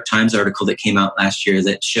a New York Times article that came out last year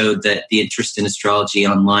that showed that the interest in astrology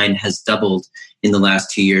online has doubled in the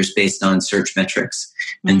last 2 years based on search metrics.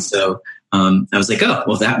 Mm-hmm. And so I was like, oh,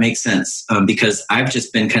 well, that makes sense, because I've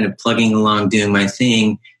just been kind of plugging along, doing my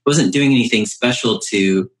thing. Wasn't doing anything special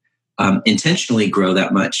to intentionally grow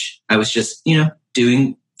that much. I was just,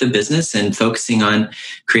 doing the business and focusing on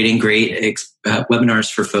creating great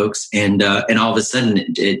webinars for folks. And all of a sudden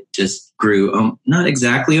it just grew, not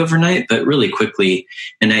exactly overnight, but really quickly.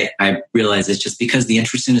 And I realized it's just because the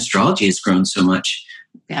interest in astrology has grown so much.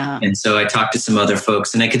 Yeah. And so I talked to some other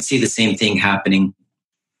folks, and I could see the same thing happening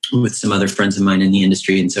with some other friends of mine in the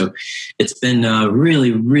industry. And so it's been a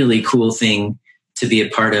really, really cool thing to be a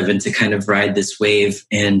part of and to kind of ride this wave.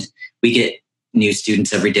 And we get new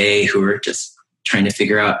students every day who are just trying to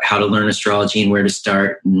figure out how to learn astrology and where to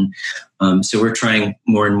start. And so we're trying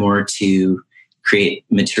more and more to create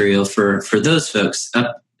material for those folks.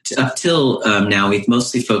 Up till now, we've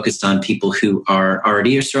mostly focused on people who are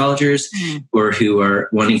already astrologers or who are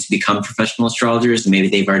wanting to become professional astrologers. And maybe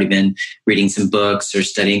they've already been reading some books or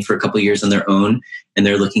studying for a couple of years on their own, and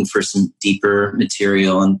they're looking for some deeper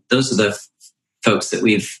material. And those are the folks that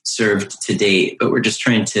we've served to date, but we're just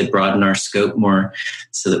trying to broaden our scope more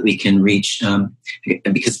so that we can reach,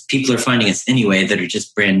 because people are finding us anyway that are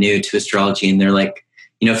just brand new to astrology. And they're like,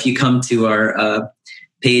 if you come to our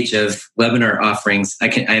page of webinar offerings, I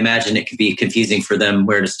imagine it could be confusing for them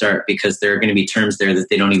where to start, because there are going to be terms there that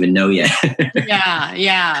they don't even know yet.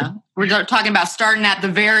 Yeah. We're talking about starting at the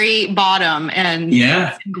very bottom and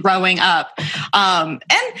growing up. And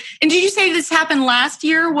did you say this happened last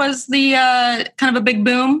year? Was the kind of a big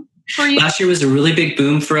boom for you? Last year was a really big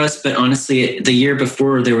boom for us, but honestly, the year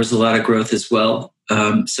before there was a lot of growth as well.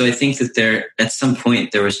 So I think that at some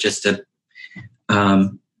point there was just a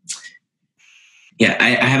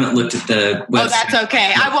I haven't looked at the website. Oh, that's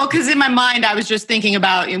okay. Because in my mind, I was just thinking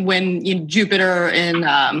about when Jupiter in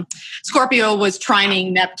Scorpio was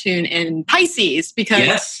trining Neptune in Pisces,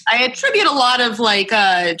 because I attribute a lot of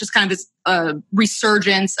just kind of this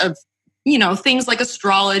resurgence of, things like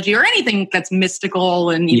astrology or anything that's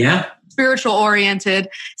mystical and spiritual oriented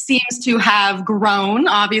seems to have grown,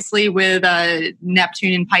 obviously, with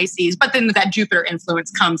Neptune in Pisces, but then that Jupiter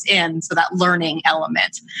influence comes in, so that learning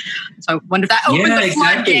element. So I wonder if that opened the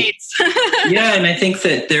floodgates. Yeah, and I think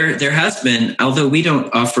that there has been, although we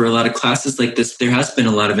don't offer a lot of classes like this, there has been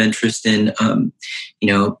a lot of interest in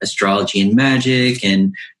astrology and magic,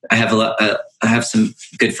 and I have some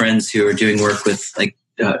good friends who are doing work with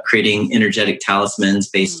creating energetic talismans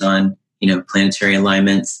based on planetary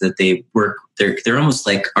alignments that they work. They're almost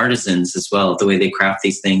like artisans as well, the way they craft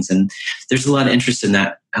these things. And there's a lot of interest in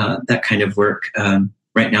that kind of work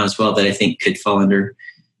right now as well, that I think could fall under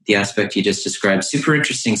the aspect you just described. Super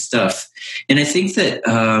interesting stuff. And I think that,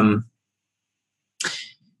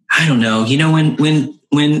 I don't know,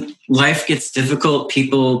 when life gets difficult,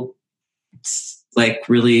 people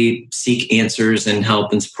really seek answers and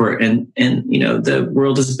help and support. And the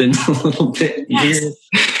world has been a little bit weird.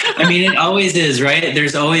 I mean, it always is, right?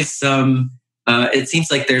 There's always some, it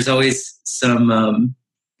seems like there's always some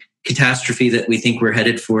catastrophe that we think we're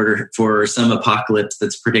headed for some apocalypse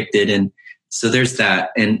that's predicted. And so there's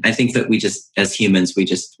that. And I think that we just, as humans,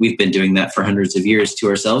 we've been doing that for hundreds of years to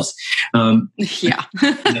ourselves.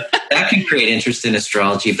 That can create interest in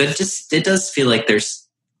astrology, but it does feel like there's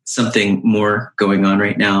something more going on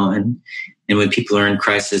right now. And when people are in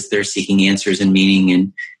crisis, they're seeking answers and meaning,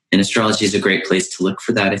 and astrology is a great place to look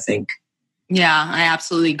for that, I think. Yeah, I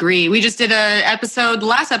absolutely agree. We just did the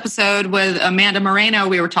last episode with Amanda Moreno.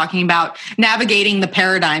 We were talking about navigating the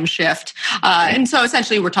paradigm shift. And so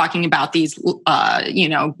essentially we're talking about these,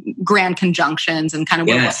 grand conjunctions and kind of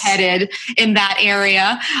where we're headed in that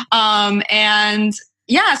area.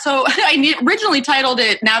 So I originally titled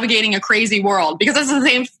it Navigating a Crazy World, because that's the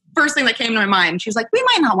same first thing that came to my mind. She was like, we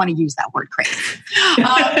might not want to use that word crazy.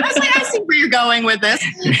 I was like, I see where you're going with this.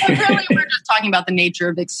 But really, we're just talking about the nature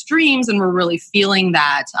of extremes, and we're really feeling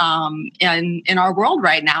that in our world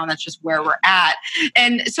right now, and that's just where we're at.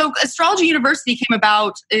 And so Astrology University came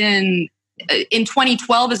about in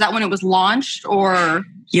 2012. Is that when it was launched, or?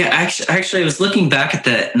 Yeah, actually, I was looking back at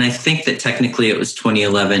that, and I think that technically it was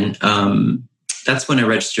 2011. That's when I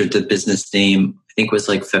registered the business name. I think it was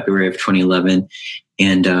February of 2011.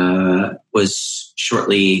 And was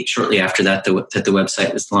shortly after that the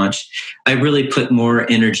website was launched. I really put more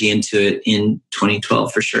energy into it in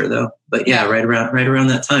 2012 for sure, though. But right around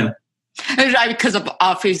that time. Because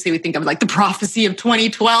obviously we think of the prophecy of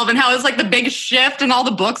 2012 and how it was the big shift, and all the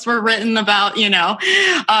books were written about,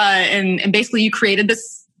 and basically you created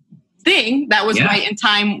this thing that was right in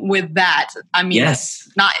time with that. I mean,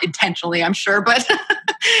 not intentionally, I'm sure, but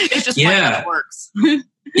it's just how it works.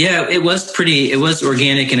 Yeah, it was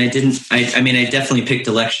organic, and I definitely picked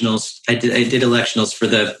electionals. I did electionals for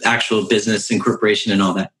the actual business and corporation and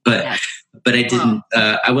all that, but I didn't,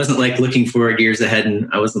 I wasn't looking forward years ahead, and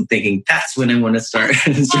I wasn't thinking that's when I want to start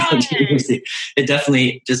astrology university. It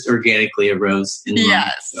definitely just organically arose.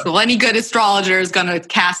 Yes. Well, any good astrologer is going to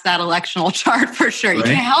cast that electional chart for sure. You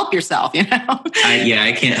can't help yourself,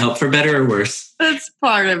 I can't help, for better or worse. That's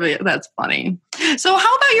part of it. That's funny. So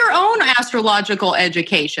how about your own astrological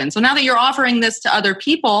education? So now that you're offering this to other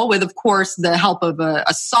people with, of course, the help of a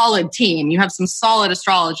solid team, you have some solid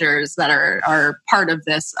astrologers that are part of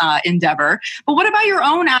this endeavor. But what about your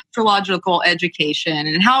own astrological education,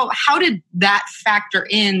 and how did that factor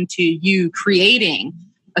into you creating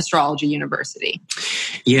Astrology University?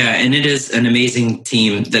 Yeah, and it is an amazing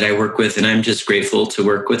team that I work with, and I'm just grateful to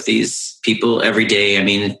work with these people every day. I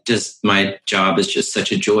mean, just my job is just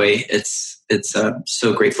such a joy. It's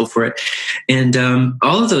so grateful for it. And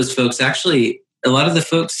all of those folks, actually, a lot of the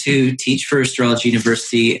folks who teach for Astrology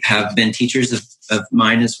University have been teachers of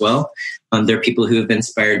mine as well. There are people who have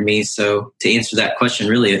inspired me. So to answer that question,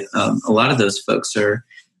 really, a lot of those folks are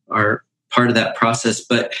part of that process.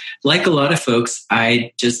 But like a lot of folks,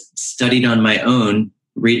 I just studied on my own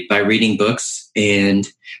by reading books. And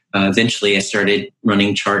eventually I started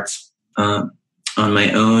running charts on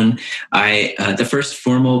my own. The first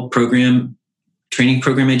formal training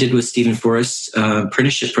program I did was Stephen Forrest's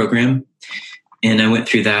apprenticeship program. And I went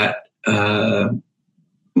through that,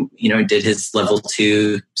 did his level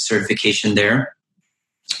 2 certification there,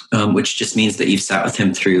 which just means that you've sat with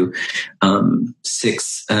him through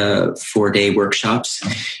 6 4-day workshops.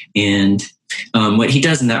 And what he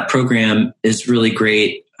does in that program is really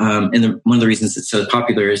great. And one of the reasons it's so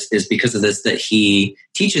popular is because of this, that he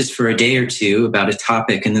teaches for a day or two about a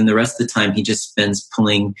topic. And then the rest of the time he just spends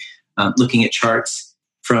looking at charts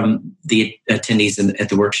from the attendees at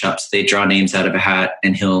the workshops. They draw names out of a hat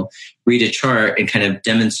and he'll read a chart and kind of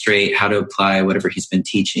demonstrate how to apply whatever he's been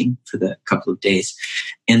teaching for the couple of days.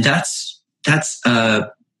 And that's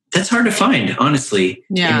hard to find, honestly,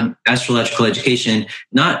 in astrological education.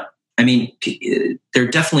 There are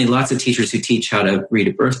definitely lots of teachers who teach how to read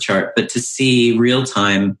a birth chart, but to see real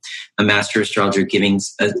time a master astrologer giving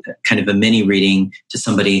a kind of a mini reading to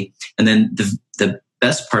somebody, and then the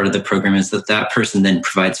best part of the program is that person then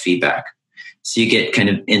provides feedback. So you get kind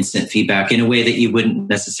of instant feedback in a way that you wouldn't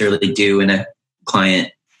necessarily do in a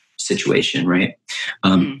client situation, right?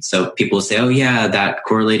 So people will say, oh yeah, that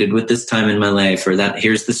correlated with this time in my life, or that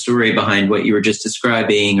here's the story behind what you were just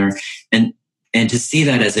describing, and to see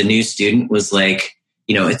that as a new student was like,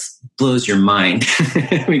 it blows your mind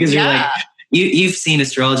because you're like, you've seen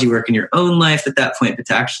astrology work in your own life at that point, but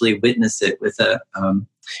to actually witness it with a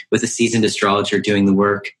seasoned astrologer doing the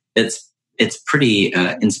work, it's pretty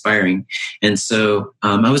inspiring. And so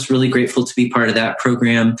I was really grateful to be part of that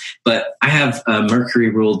program. But I have a Mercury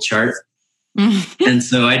ruled chart, and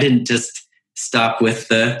so I didn't just stop with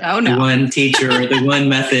the one teacher or the one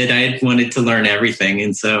method. I wanted to learn everything,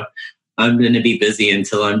 and so I'm going to be busy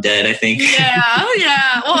until I'm dead, I think.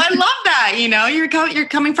 Yeah. Well, I love that. You're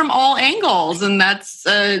coming from all angles, and that's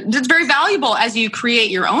very valuable as you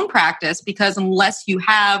create your own practice, because unless you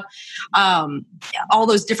have all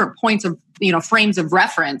those different points of, frames of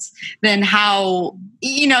reference, then how,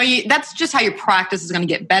 that's just how your practice is going to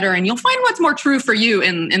get better, and you'll find what's more true for you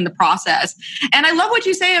in the process. And I love what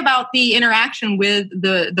you say about the interaction with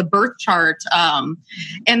the birth chart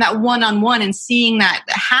and that one-on-one, and seeing that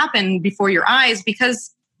happen before your eyes,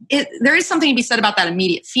 because there is something to be said about that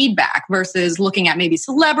immediate feedback versus looking at maybe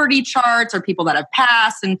celebrity charts or people that have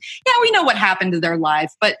passed. And we know what happened to their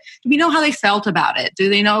life, but do we know how they felt about it? Do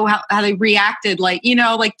they know how they reacted? Like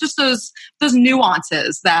just those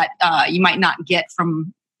nuances that you might not get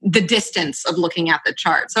from the distance of looking at the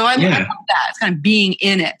chart. So I love that. It's kind of being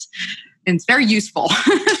in it. And it's very useful.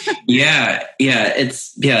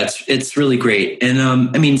 It's really great.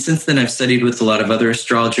 And since then I've studied with a lot of other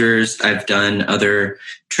astrologers. I've done other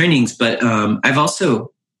trainings, but I've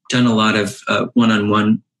also done a lot of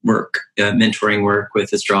one-on-one work, mentoring work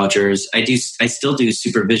with astrologers. I still do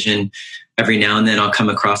supervision every now and then. I'll come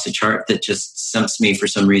across a chart that just stumps me for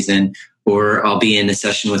some reason, or I'll be in a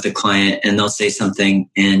session with a client and they'll say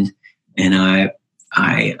something and I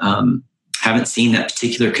haven't seen that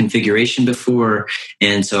particular configuration before.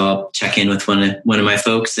 And so I'll check in with one of my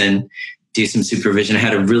folks and do some supervision. I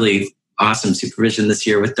had a really awesome supervision this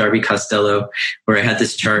year with Darby Costello, where I had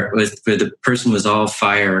this chart where the person was all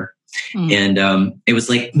fire. And it was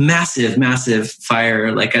like massive, massive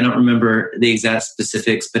fire. Like, I don't remember the exact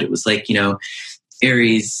specifics, but it was like,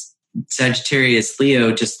 Aries, Sagittarius,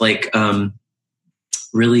 Leo, just like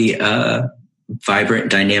really vibrant,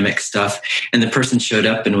 dynamic stuff. And the person showed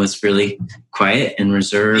up and was really quiet and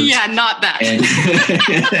reserved. Yeah, not that.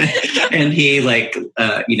 And he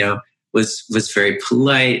was very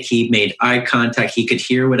polite. He made eye contact. He could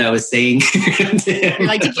hear what I was saying. You're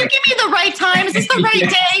like, did you give me the right time? Is this the right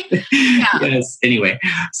day? Yeah. Yes. Anyway,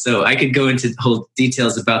 so I could go into whole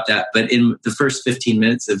details about that. But in the first 15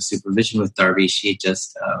 minutes of supervision with Darby, she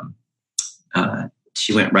just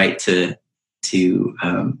she went right to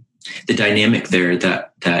the dynamic there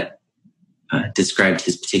that described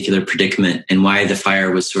his particular predicament and why the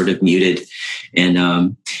fire was sort of muted.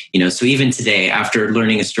 And, so even today, after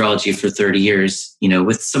learning astrology for 30 years,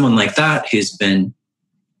 with someone like that, who's been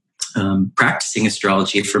practicing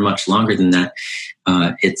astrology for much longer than that,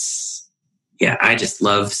 I just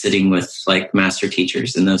love sitting with like master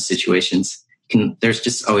teachers in those situations. There's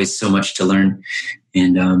just always so much to learn.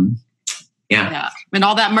 And, yeah. And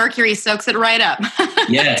all that Mercury soaks it right up.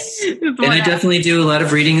 Yes. And I definitely do a lot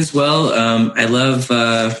of reading as well. I love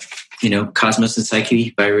Cosmos and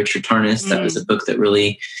Psyche by Richard Tarnas. That was a book that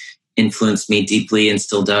really influenced me deeply and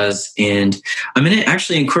still does. And I'm going to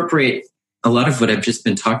actually incorporate a lot of what I've just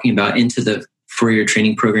been talking about into the 4-year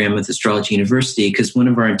training program with Astrology University, because one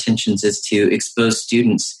of our intentions is to expose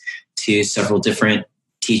students to several different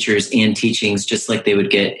teachers and teachings, just like they would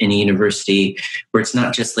get in a university, where it's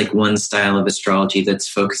not just like one style of astrology that's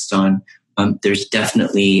focused on. There's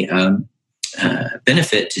definitely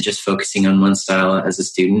benefit to just focusing on one style as a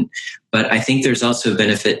student, but I think there's also a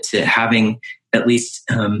benefit to having at least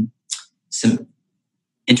some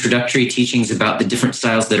introductory teachings about the different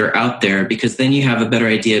styles that are out there, because then you have a better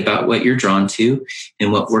idea about what you're drawn to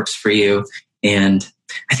and what works for you. And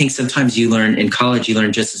I think sometimes you learn in college, you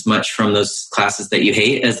learn just as much from those classes that you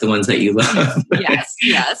hate as the ones that you love.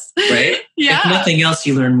 Yes. Right? Yeah. If nothing else,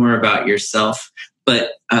 you learn more about yourself.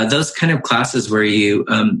 But those kind of classes where you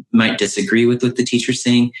might disagree with what the teacher's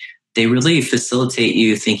saying, they really facilitate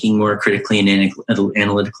you thinking more critically and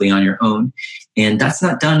analytically on your own. And that's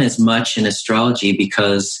not done as much in astrology,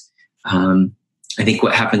 because I think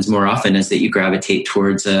what happens more often is that you gravitate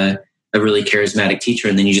towards a really charismatic teacher,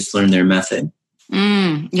 and then you just learn their method.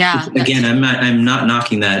 Yeah. Again, I'm not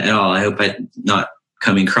knocking that at all. I hope I'm not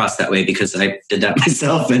coming across that way, because I did that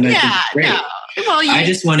myself, and I think it's great. No. Well, I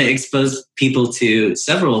just want to expose people to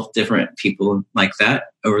several different people like that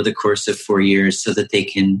over the course of 4 years, so that they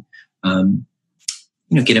can,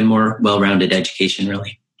 get a more well-rounded education,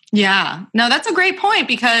 really. Yeah, no, that's a great point,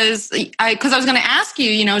 because I was going to ask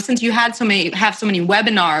you, since you have so many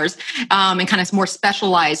webinars and kind of more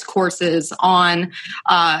specialized courses on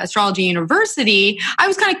Astrology University, I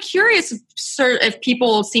was kind of curious if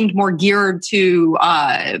people seemed more geared to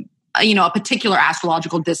a particular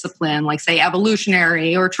astrological discipline, like say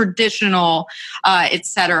evolutionary or traditional, et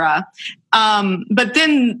cetera. But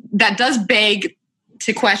then that does beg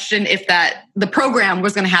to question if the program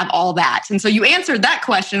was going to have all that. And so you answered that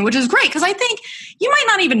question, which is great, because I think you might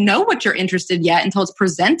not even know what you're interested yet until it's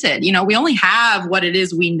presented. We only have what it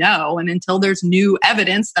is we know. And until there's new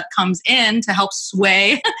evidence that comes in to help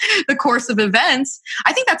sway the course of events,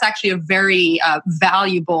 I think that's actually a very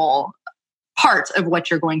valuable part of what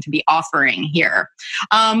you're going to be offering here.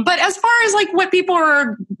 But as far as like what people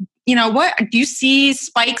are, what do you see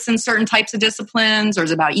spikes in certain types of disciplines, or is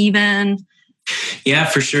it about even? Yeah,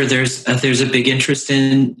 for sure. There's a big interest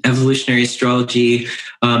in evolutionary astrology.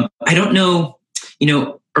 I don't know,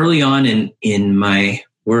 early on in my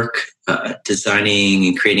work designing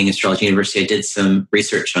and creating Astrology University, I did some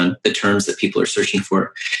research on the terms that people are searching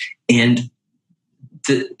for. And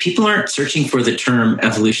the people aren't searching for the term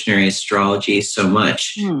evolutionary astrology so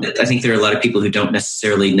much. I think there are a lot of people who don't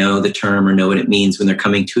necessarily know the term or know what it means when they're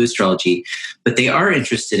coming to astrology, but they are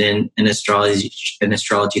interested in an astrology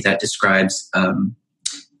that describes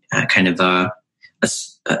kind of a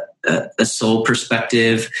soul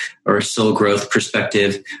perspective or a soul growth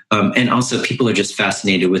perspective. And also people are just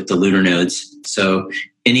fascinated with the lunar nodes. So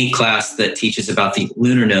any class that teaches about the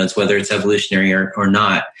lunar nodes, whether it's evolutionary or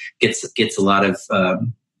not, gets a lot of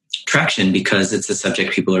traction, because it's a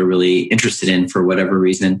subject people are really interested in for whatever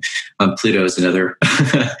reason. Pluto is another.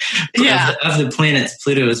 Of the planets,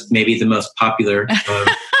 Pluto is maybe the most popular.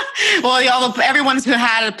 Well, everyone who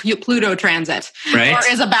had a Pluto transit, right, or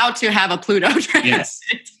is about to have a Pluto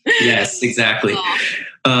transit. Yes, exactly.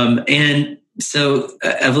 And so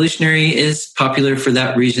evolutionary is popular for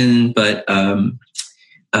that reason, but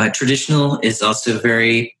traditional is also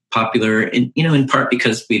very popular, in part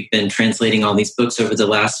because we've been translating all these books over the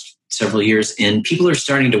last several years, and people are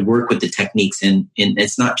starting to work with the techniques, and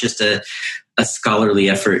it's not just a scholarly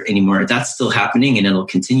effort anymore. That's still happening, and it'll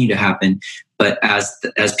continue to happen. But as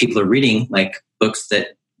people are reading, like books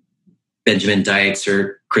that Benjamin Dykes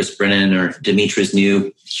or Chris Brennan or Demetra's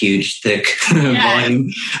new huge, thick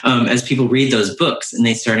volume, as people read those books and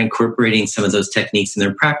they start incorporating some of those techniques in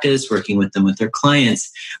their practice, working with them with their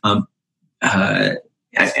clients, we're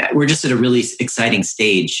just at a really exciting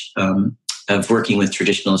stage of working with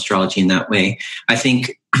traditional astrology in that way. I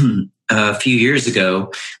think a few years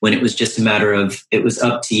ago, when it was just a matter of, it was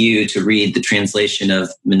up to you to read the translation of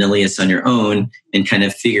Manilius on your own and kind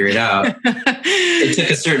of figure it out. It took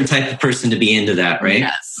a certain type of person to be into that, right?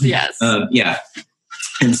 Yes. Yeah.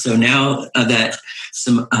 And so now that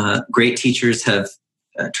some great teachers have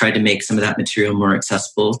tried to make some of that material more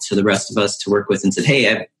accessible to the rest of us to work with, and said,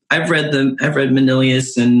 hey, I've read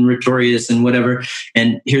Manilius and Rhetorius and whatever,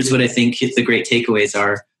 and here's what I think the great takeaways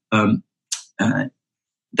are.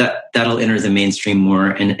 That'll enter the mainstream more,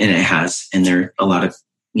 and it has. And there are a lot of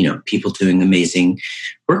people doing amazing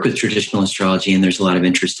work with traditional astrology, and there's a lot of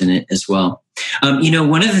interest in it as well.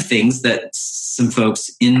 One of the things that some folks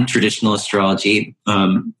in traditional astrology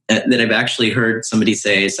that I've actually heard somebody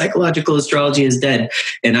say psychological astrology is dead.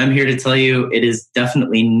 And I'm here to tell you it is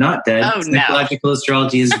definitely not dead. Oh, psychological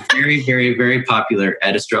astrology is very, very, very popular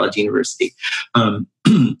at Astrology University. And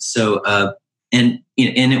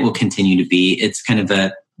it will continue to be. It's kind of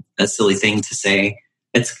a silly thing to say.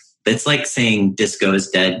 It's like saying disco is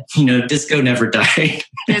dead. Disco never died.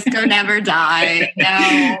 Disco never died.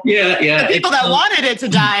 No. Yeah. The people that wanted it to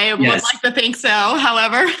die would like to think so,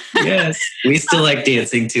 however. Yes. We still like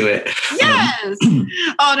dancing to it. Yes.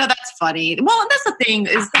 Oh, no, that's funny. Well, that's the thing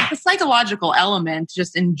is that the psychological element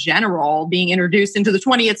just in general being introduced into the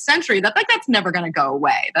 20th century, that's never going to go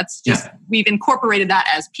away. That's just, we've incorporated that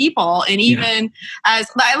as people. And even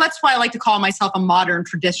that's why I like to call myself a modern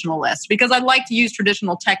traditionalist, because I like to use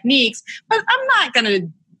traditional techniques, but I'm not going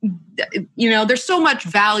to, there's so much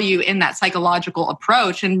value in that psychological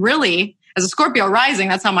approach. And really, as a Scorpio rising,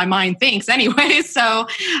 that's how my mind thinks anyway. So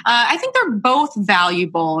I think they're both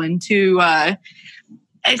valuable, and to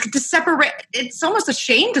separate, it's almost a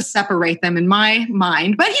shame to separate them in my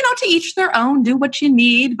mind. But, to each their own, do what you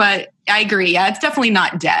need. But I agree. Yeah, it's definitely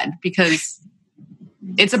not dead, because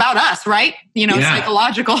it's about us, right?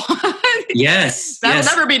 Psychological. Yes. That'll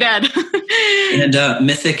never be dead. And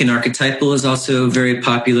mythic and archetypal is also very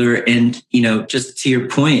popular. And, just to your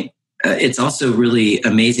point, it's also really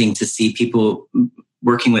amazing to see people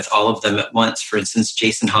working with all of them at once. For instance,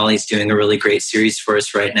 Jason Hawley's doing a really great series for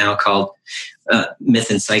us right now called Myth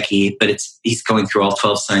and Psyche, but he's going through all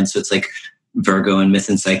 12 signs. So it's like Virgo and Myth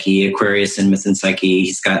and Psyche, Aquarius and Myth and Psyche.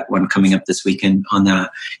 He's got one coming up this weekend on that.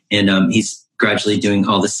 And he's gradually doing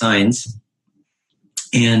all the signs.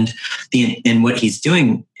 And what he's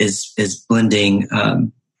doing is blending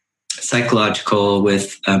psychological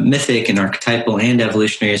with mythic and archetypal and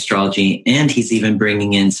evolutionary astrology. And he's even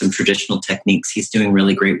bringing in some traditional techniques. He's doing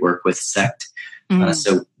really great work with sect.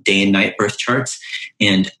 So day and night birth charts,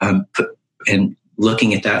 and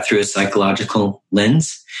looking at that through a psychological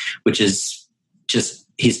lens, which is just,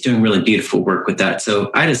 he's doing really beautiful work with that.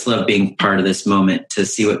 So I just love being part of this moment to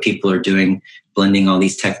see what people are doing, blending all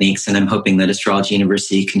these techniques. And I'm hoping that Astrology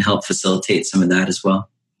University can help facilitate some of that as well.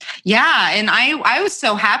 Yeah. And I was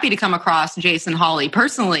so happy to come across Jason Hawley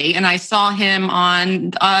personally. And I saw him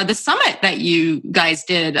on the summit that you guys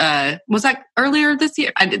did. Was that earlier this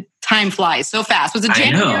year? Time flies so fast. Was it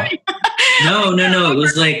January? No. It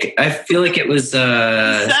was like, I feel like it was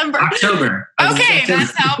December. October. Okay,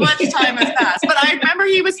 that's how much time has passed. But I remember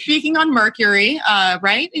he was speaking on Mercury,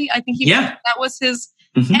 right? I think that was his.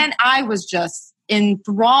 Mm-hmm. And I was just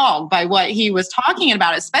enthralled by what he was talking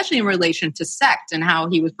about, especially in relation to sect and how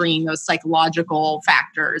he was bringing those psychological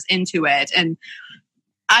factors into it. And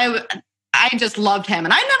I just loved him,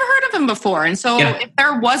 and I'd never heard of him before. And so if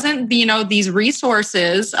there wasn't, these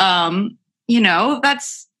resources,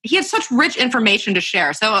 he has such rich information to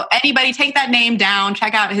share. So anybody take that name down,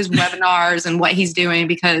 check out his webinars and what he's doing,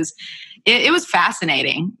 because it was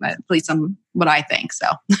fascinating, at least what I think. So,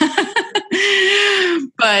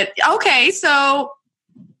 but okay. So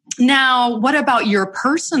now what about your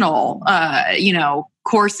personal,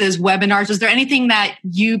 courses, webinars? Is there anything that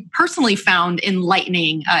you personally found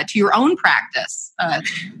enlightening to your own practice?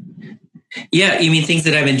 Yeah, you mean things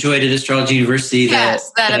that I've enjoyed at Astrology University?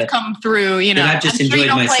 Yes, that have come through, that I've just enjoyed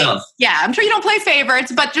myself. I'm sure you don't play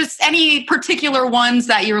favorites, but just any particular ones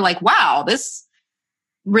that you're like, wow, this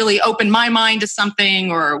really opened my mind to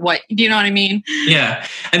something, or what, do you know what I mean? Yeah.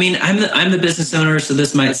 I mean, I'm the business owner, so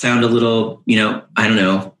this might sound a little, I don't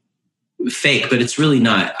know, fake, but it's really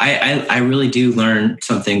not. I really do learn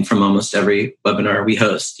something from almost every webinar we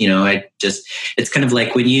host. It's kind of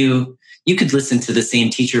like when you could listen to the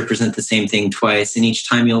same teacher present the same thing twice, and each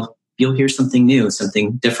time you'll hear something new,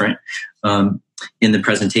 something different in the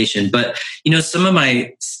presentation. But, some of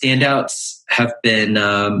my standouts have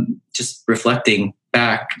been just reflecting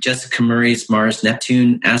back. Jessica Murray's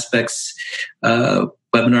Mars-Neptune aspects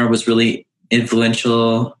webinar was really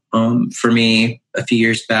influential for me a few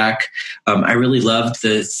years back. I really loved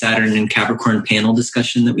the Saturn and Capricorn panel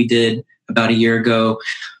discussion that we did about a year ago.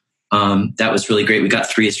 That was really great. We got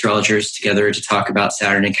 3 astrologers together to talk about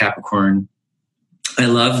Saturn and Capricorn. I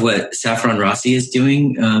love what Saffron Rossi is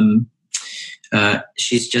doing.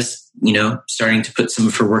 She's just, starting to put some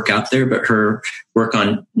of her work out there, but her work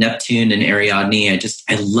on Neptune and Ariadne,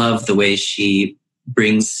 I love the way she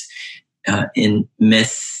brings in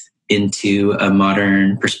myth into a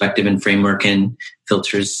modern perspective and framework, and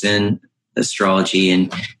filters in astrology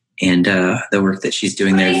and the work that she's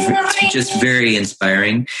doing there. It's just very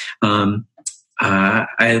inspiring.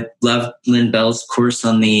 I love Lynn Bell's course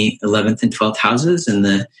on the 11th and 12th houses and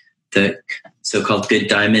the so-called good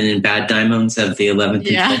diamond and bad diamonds of the 11th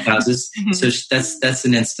Yeah. and 12th houses. Mhm. So that's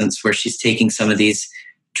an instance where she's taking some of these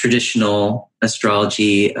traditional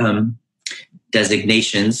astrology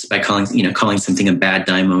designations by calling something a bad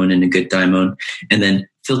daimon and a good daimon, and then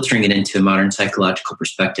filtering it into a modern psychological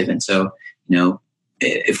perspective. And so,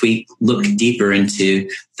 if we look deeper into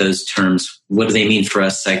those terms, what do they mean for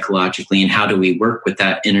us psychologically, and how do we work with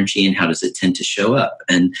that energy, and how does it tend to show up?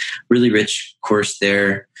 And really rich course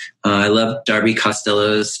there. I love Darby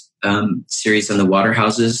Costello's series on the water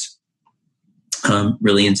houses.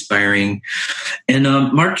 Really inspiring. And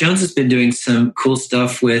Mark Jones has been doing some cool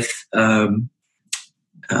stuff with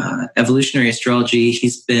evolutionary astrology.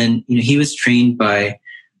 He was trained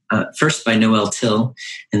first by Noel Till,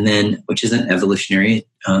 and then, which isn't evolutionary,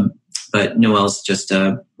 but Noel's just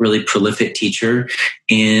a really prolific teacher.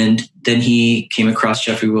 And then he came across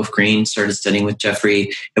Jeffrey Wolf Green, started studying with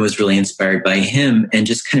Jeffrey, and was really inspired by him, and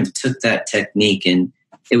just kind of took that technique, and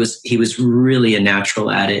he was really a natural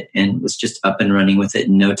at it, and was just up and running with it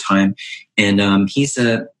in no time. And he's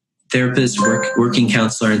a therapist, working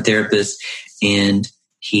counselor and therapist, and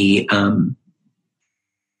he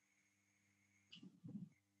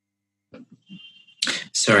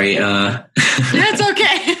sorry, It's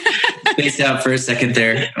okay. spaced out for a second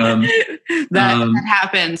there. That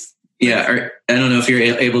happens. Yeah, I don't know if you're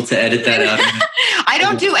able to edit that out. I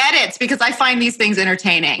don't do edits because I find these things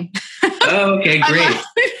entertaining. Oh, okay, great.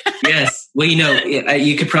 Yes. Well,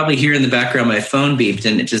 you could probably hear in the background my phone beeped,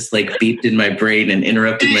 and it just beeped in my brain and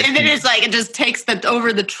interrupted my. And then it's it just takes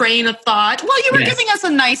over the train of thought. Well, you were giving us a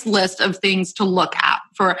nice list of things to look at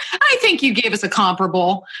I think you gave us a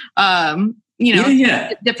comparable,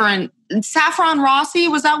 different. Saffron Rossi,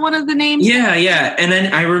 was that one of the names? Yeah. And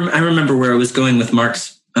then I remember where I was going with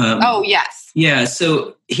Mark's. Oh, yes. Yeah.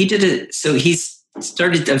 So he did it. So he's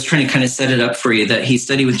started, I was trying to kind of set it up for you, that he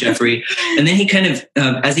studied with Jeffrey. And then he kind of,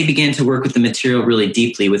 as he began to work with the material really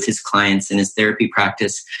deeply with his clients in his therapy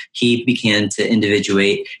practice, he began to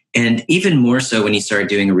individuate. And even more so when he started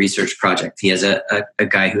doing a research project. He has a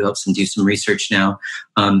guy who helps him do some research now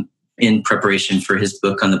in preparation for his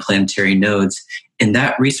book on the planetary nodes. And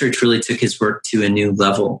that research really took his work to a new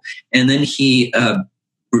level. And then he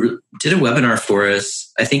did a webinar for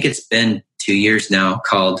us. I think it's been 2 years now,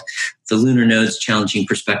 called The Lunar Nodes, Challenging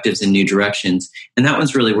Perspectives in New Directions. And that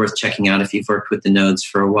one's really worth checking out if you've worked with the nodes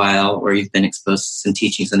for a while, or you've been exposed to some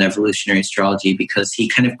teachings on evolutionary astrology, because he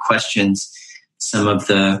kind of questions some of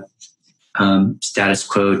the status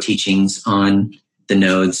quo teachings on the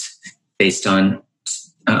nodes based on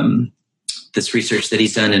this research that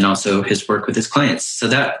he's done, and also his work with his clients. So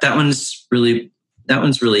that one's really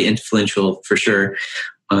influential for sure.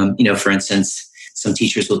 For instance, some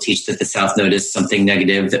teachers will teach that the South Node is something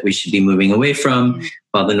negative that we should be moving away from,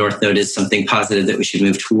 while the North Node is something positive that we should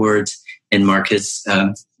move towards. And Mark has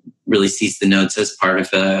really sees the nodes as part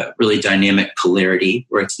of a really dynamic polarity,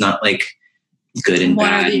 where it's not like good and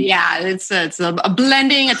bad. It's a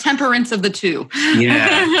blending, a temperance of the two.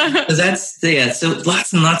 Yeah. So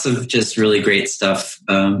lots and lots of just really great stuff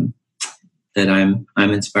that I'm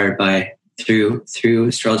inspired by through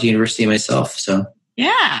Astrology University myself. So.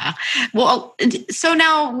 Yeah. Well, so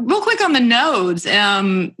now real quick on the nodes,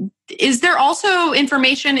 is there also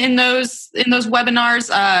information in those webinars,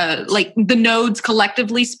 like the nodes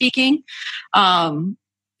collectively speaking,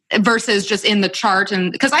 versus just in the chart?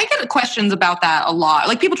 And because I get questions about that a lot,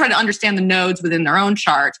 like people try to understand the nodes within their own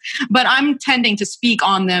chart, but I'm tending to speak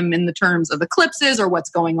on them in the terms of eclipses or what's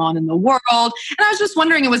going on in the world. And I was just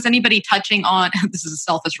wondering, was anybody touching on, this is a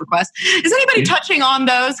selfish request, is anybody touching on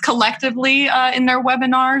those collectively in their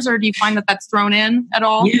webinars, or do you find that that's thrown in at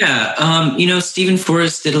all? Yeah. Stephen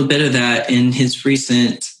Forrest did a bit of that in his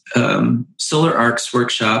recent solar arcs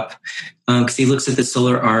workshop, because he looks at the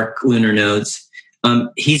solar arc lunar nodes.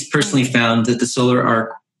 He's personally found that the solar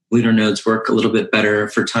arc lunar nodes work a little bit better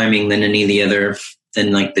for timing than any of the other,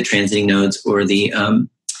 than like the transiting nodes or the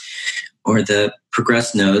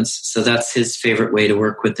progressed nodes. So that's his favorite way to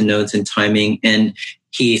work with the nodes and timing. And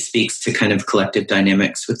he speaks to kind of collective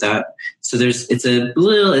dynamics with that. So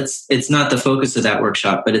it's not the focus of that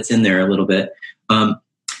workshop, but it's in there a little bit.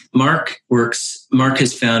 Mark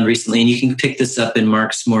has found recently, and you can pick this up in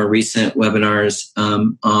Mark's more recent webinars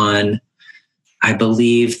on, I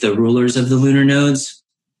believe, the rulers of the lunar nodes,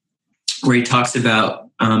 where he talks about.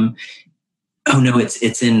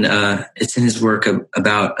 It's in his work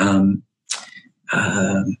about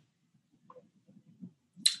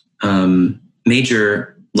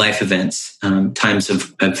major life events, times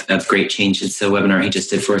of great change. It's a webinar he just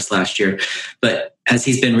did for us last year. But as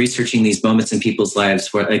he's been researching these moments in people's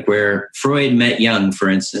lives, where Freud met Jung, for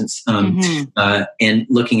instance, and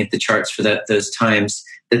looking at the charts for those times,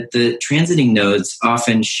 that the transiting nodes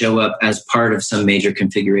often show up as part of some major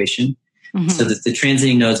configuration. So that the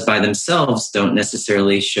transiting nodes by themselves don't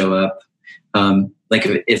necessarily show up. Like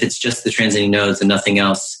if it's just the transiting nodes and nothing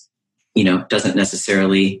else, doesn't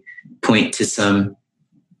necessarily point to some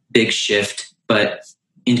big shift, but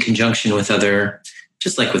in conjunction with other,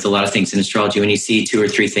 just like with a lot of things in astrology, when you see 2 or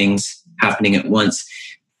 3 things happening at once,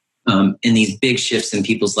 in these big shifts in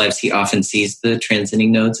people's lives, he often sees the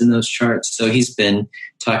transiting nodes in those charts. So he's been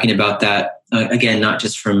talking about that, again, not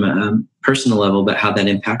just from a personal level, but how that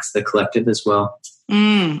impacts the collective as well.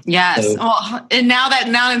 Yes. So, well, and now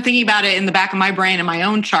I'm thinking about it in the back of my brain in my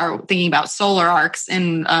own chart, thinking about solar arcs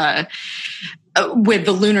and with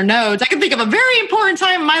the lunar nodes, I can think of a very important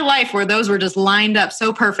time in my life where those were just lined up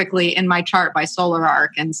so perfectly in my chart by solar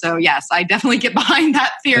arc. And so, yes, I definitely get behind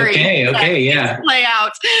that theory. Okay, yeah. Play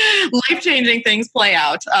out, life-changing things play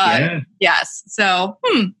out. Yes. So,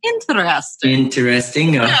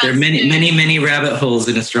 interesting. Yes. There are many rabbit holes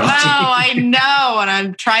in astrology. Oh, I know. And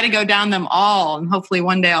I'm trying to go down them all. And hopefully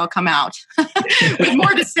one day I'll come out with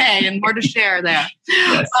more to say and more to share there.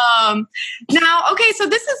 Yes. Now, okay, so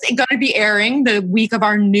this is going to be airing the week of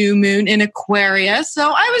our new moon in Aquarius.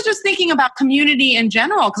 So I was just thinking about community in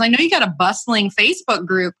general, because I know you got a bustling Facebook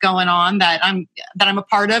group going on that I'm a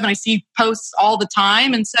part of, and I see posts all the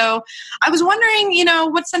time. And so I was wondering,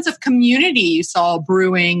 what sense of community you saw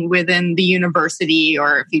brewing within the university,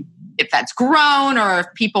 or if that's grown, or if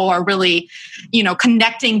people are really,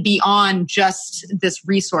 connecting beyond just this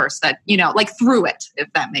resource that, like through it,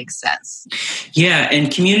 if that makes sense. Yeah.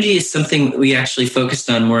 And community is something we actually focused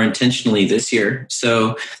on more intentionally this year.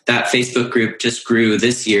 So that Facebook group just grew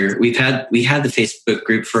this year. We had the Facebook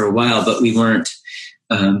group for a while, but we weren't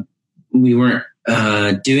doing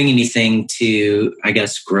anything to, I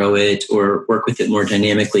guess, grow it or work with it more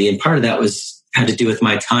dynamically. And part of that had to do with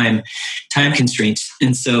my time constraints.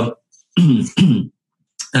 And so Nicholas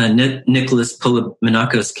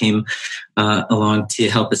Polomenakos came along to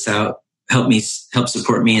help us out, help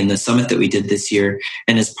support me in the summit that we did this year.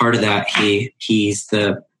 And as part of that, he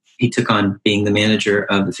took on being the manager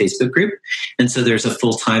of the Facebook group. And so there's a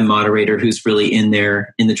full-time moderator who's really in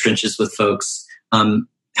there in the trenches with folks,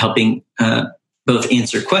 helping both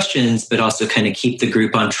answer questions, but also kind of keep the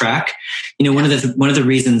group on track. One of the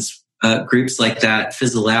reasons groups like that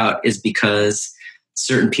fizzle out is because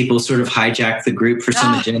certain people sort of hijack the group for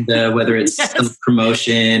some agenda, whether it's some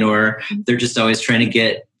promotion or they're just always trying to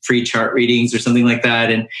get free chart readings or something like that.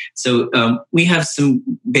 And so we have some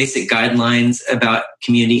basic guidelines about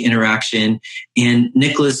community interaction. And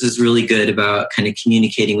Nicholas is really good about kind of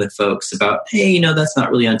communicating with folks about, hey, that's not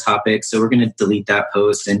really on topic, so we're going to delete that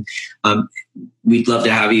post. And we'd love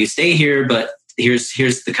to have you stay here, but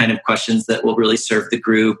here's the kind of questions that will really serve the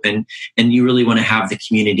group. And you really want to have the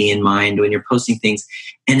community in mind when you're posting things.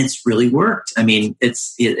 And it's really worked. I mean,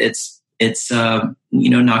 it's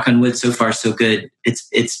knock on wood, so far so good.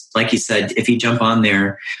 It's like you said, if you jump on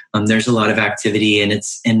there, there's a lot of activity, and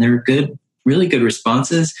they're good, really good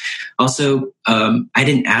responses. Also, I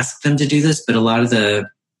didn't ask them to do this, but a lot of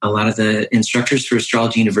the instructors for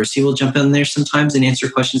Astrology University will jump in there sometimes and answer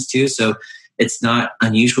questions too. So it's not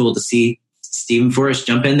unusual to see Stephen Forrest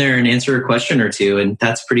jump in there and answer a question or two, and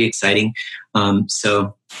that's pretty exciting.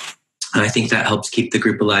 So I think that helps keep the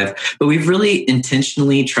group alive. But we've really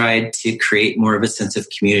intentionally tried to create more of a sense of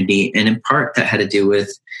community. And in part, that had to do with,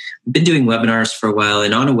 I've been doing webinars for a while.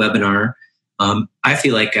 And on a webinar, I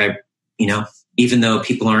feel like even though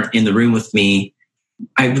people aren't in the room with me,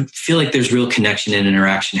 I feel like there's real connection and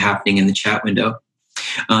interaction happening in the chat window.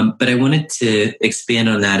 But I wanted to expand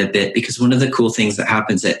on that a bit, because one of the cool things that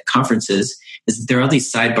happens at conferences is that there are all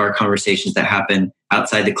these sidebar conversations that happen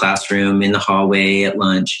outside the classroom, in the hallway, at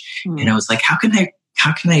lunch. And I was like, how can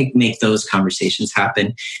I make those conversations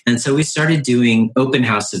happen? And so we started doing open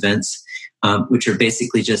house events, which are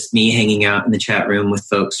basically just me hanging out in the chat room with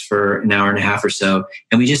folks for an hour and a half or so.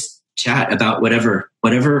 And we just chat about whatever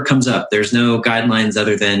comes up. There's no guidelines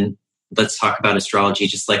other than let's talk about astrology,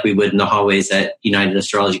 just like we would in the hallways at United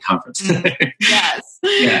Astrology Conference. Yes.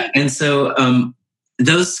 Yeah. And so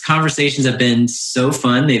those conversations have been so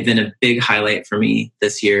fun. They've been a big highlight for me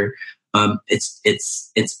this year.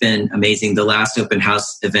 It's been amazing. The last open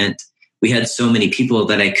house event, we had so many people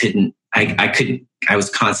that I was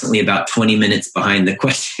constantly about 20 minutes behind the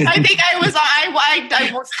question. I think I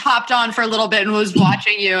hopped on for a little bit and was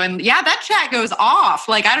watching you, and that chat goes off.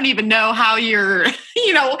 Like, I don't even know how you're,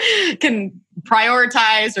 can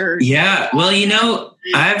prioritize or? Yeah. Well,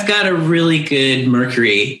 I've got a really good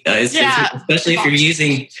Mercury, especially if you're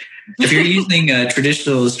using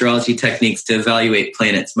traditional astrology techniques to evaluate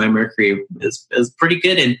planets. My Mercury is pretty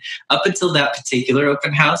good. And up until that particular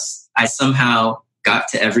open house, I somehow got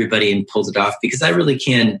to everybody and pulled it off because I really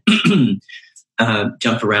can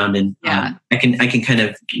jump around and I can kind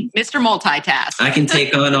of Mr. Multitask. I can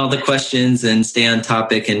take on all the questions and stay on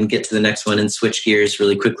topic and get to the next one and switch gears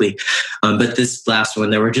really quickly. But this last one,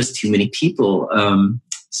 there were just too many people.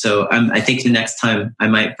 So I think the next time I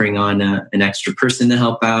might bring on an extra person to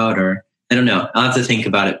help out, or I don't know. I'll have to think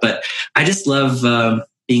about it. But I just love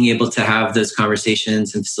being able to have those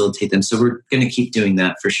conversations and facilitate them. So we're going to keep doing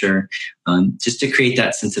that for sure, just to create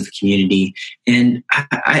that sense of community. And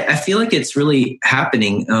I feel like it's really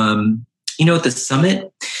happening. At the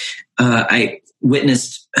summit, I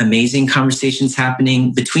witnessed amazing conversations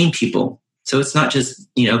happening between people. So it's not just,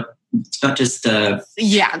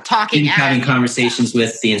 talking, having conversations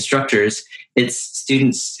with the instructors. It's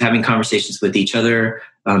students having conversations with each other.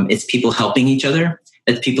 It's people helping each other.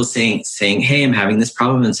 It's people saying, "Hey, I'm having this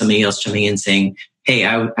problem," and somebody else jumping in saying, "Hey,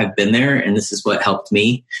 I've been there, and this is what helped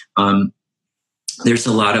me." There's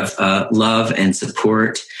a lot of love and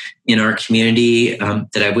support in our community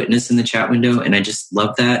that I witnessed in the chat window, and I just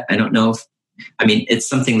love that. I don't know it's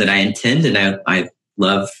something that I intend, and I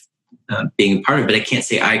love being a part of it, but I can't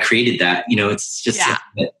say I created that. It's just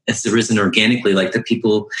it's arisen organically. Like the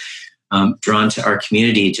people drawn to our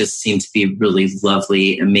community just seem to be really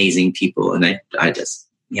lovely, amazing people. And I just,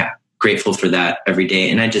 grateful for that every day.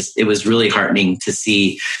 And it was really heartening to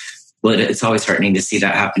see. Well, it's always heartening to see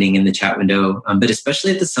that happening in the chat window. But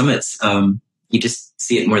especially at the summits, you just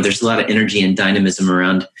see it more. There's a lot of energy and dynamism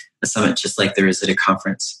around a summit, just like there is at a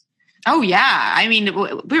conference. Oh yeah. I mean,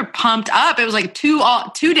 we were pumped up. It was like 2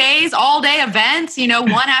 days, all day events,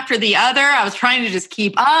 one after the other. I was trying to just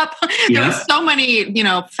keep up. There were so many, and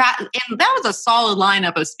that was a solid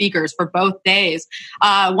lineup of speakers for both days.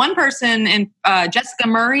 One person in Jessica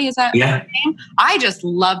Murray, is that her name? I just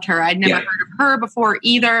loved her. I'd never heard of her before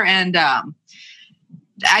either. And,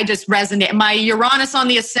 I just resonated. My Uranus on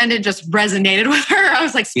the ascendant just resonated with her. I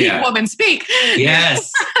was like, "Speak, woman, speak."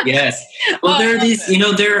 Yes, yes. Well, there are these,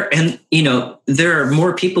 there are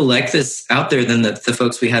more people like this out there than the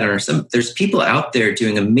folks we had on our summit. There's people out there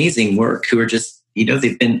doing amazing work who are just,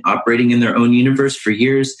 they've been operating in their own universe for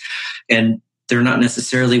years, and they're not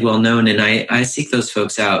necessarily well known. And I seek those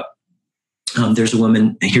folks out. There's a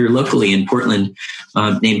woman here locally in Portland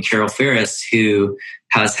named Carol Ferris who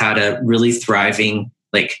has had a really thriving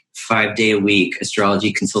 5-day-a-week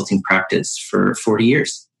astrology consulting practice for 40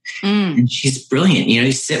 years. And she's brilliant.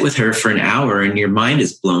 You sit with her for an hour and your mind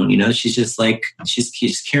is blown. She's just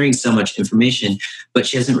she's carrying so much information, but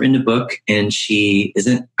she hasn't written a book and she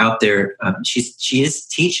isn't out there. She is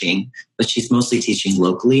teaching, but she's mostly teaching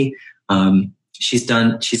locally. We've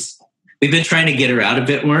been trying to get her out a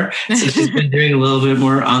bit more. So she's been doing a little bit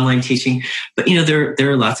more online teaching, but there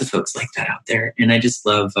are lots of folks like that out there. And I just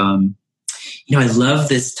love, I love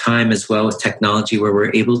this time as well with technology where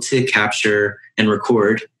we're able to capture and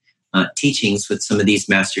record teachings with some of these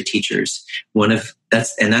master teachers.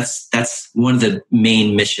 That's one of the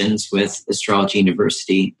main missions with Astrology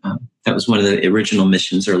University. That was one of the original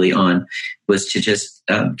missions early on, was to just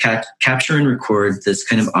capture and record this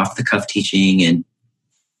kind of off the cuff teaching and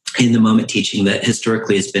in the moment teaching that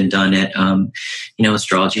historically has been done at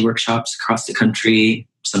astrology workshops across the country,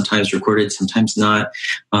 sometimes recorded, sometimes not.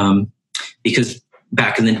 Because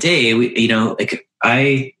back in the day,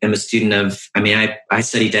 I am a student of, I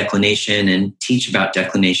study declination and teach about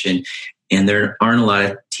declination, and there aren't a lot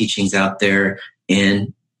of teachings out there.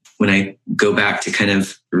 And when I go back to kind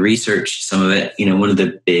of research some of it, one of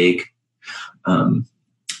the big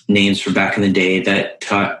names from back in the day that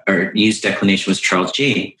taught or used declination was Charles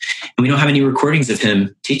Jane. And we don't have any recordings of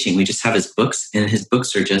him teaching. We just have his books, and his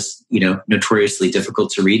books are just, notoriously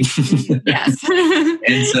difficult to read. Yes.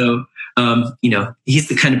 And so, he's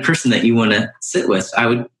the kind of person that you want to sit with. I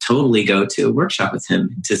would totally go to a workshop with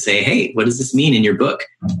him to say, "Hey, what does this mean in your book?"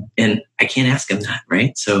 And I can't ask him that,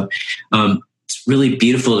 right? So it's really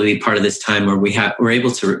beautiful to be part of this time where we're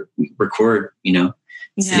able to record,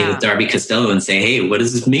 sitting with Darby Costello and say, "Hey, what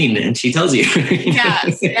does this mean?" And she tells you.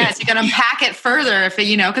 Yes. You can unpack it further if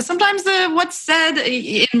because sometimes what's said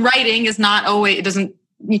in writing is not always, it doesn't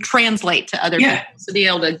translate to other people, to be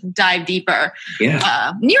able to dive deeper. You're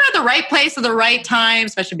at the right place at the right time,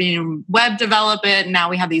 especially being web development. And now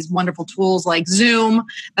we have these wonderful tools like Zoom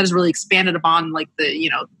that has really expanded upon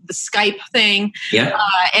the the Skype thing. Yeah.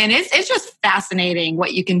 And it's just fascinating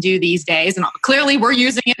what you can do these days. And clearly we're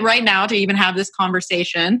using it right now to even have this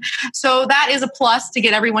conversation. So that is a plus to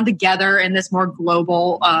get everyone together in this more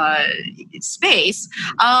global space.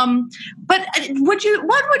 But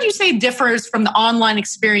what would you say differs from the online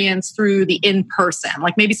experience through the in-person?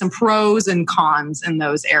 Like maybe some pros and cons in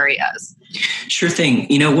those areas. Sure thing.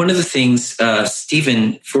 One of the things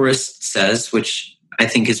Stephen Forrest says, which I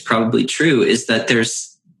think is probably true, is that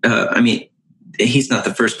there's, he's not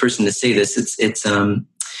the first person to say this. It's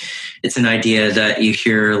an idea that you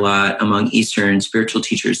hear a lot among Eastern spiritual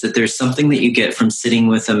teachers, that there's something that you get from sitting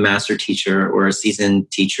with a master teacher or a seasoned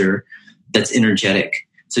teacher that's energetic.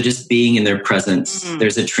 So just being in their presence,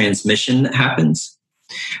 there's a transmission that happens.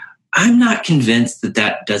 I'm not convinced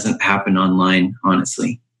that doesn't happen online,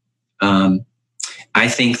 honestly. I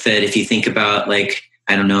think that if you think about the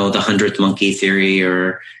 100th monkey theory,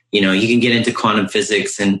 or, you can get into quantum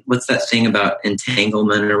physics, and what's that thing about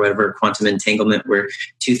entanglement or whatever, quantum entanglement, where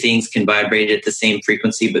two things can vibrate at the same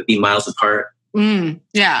frequency but be miles apart.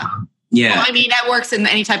 Yeah. Yeah. Well, that works in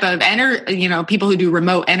any type of people who do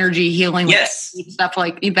remote energy healing, yes, stuff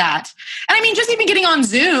like that. And just even getting on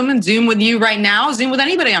Zoom and Zoom with you right now, Zoom with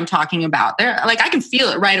anybody I'm talking about, there, I can feel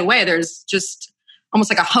it right away. There's just almost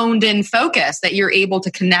like a honed in focus that you're able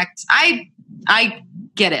to connect. I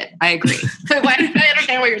get it. I agree. I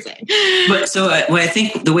understand what you're saying. But so I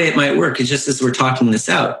think the way it might work is, just as we're talking this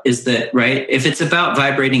out, is that, right, if it's about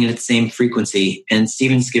vibrating at the same frequency, and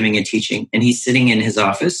Stephen's giving a teaching and he's sitting in his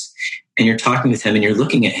office and you're talking with him and you're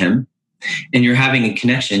looking at him and you're having a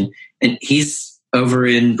connection, and he's over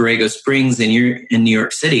in Borrego Springs and you're in New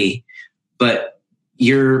York City, but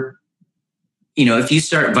you're, if you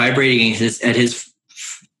start vibrating at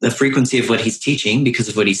the frequency of what he's teaching because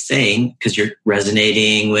of what he's saying, because you're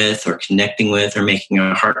resonating with or connecting with or making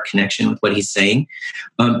a heart connection with what he's saying,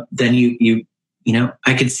 then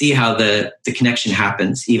I could see how the connection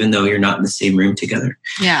happens, even though you're not in the same room together.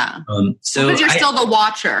 Yeah. So because you're still the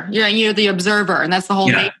watcher, you're the observer, and that's the whole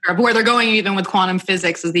nature of where they're going. Even with quantum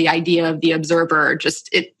physics, is the idea of the observer.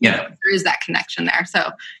 There is that connection there. So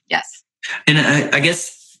yes. And I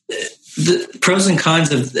guess the pros and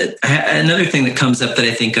cons of another thing that comes up that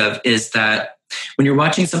I think of is that when you're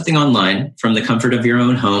watching something online from the comfort of your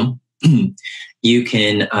own home, you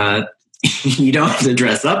can you don't have to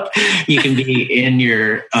dress up. You can be in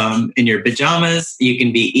your pajamas. You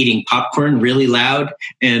can be eating popcorn really loud,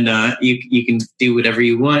 and you can do whatever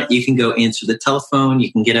you want. You can go answer the telephone.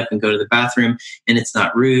 You can get up and go to the bathroom, and it's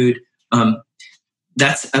not rude.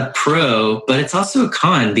 That's a pro, but it's also a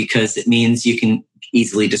con, because it means you can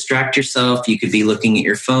easily distract yourself. You could be looking at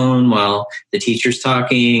your phone while the teacher's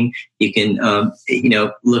talking. You can,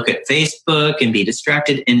 look at Facebook and be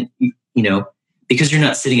distracted, and, because you're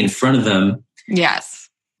not sitting in front of them. Yes.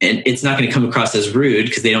 And it's not going to come across as rude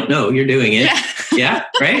because they don't know you're doing it. Yeah.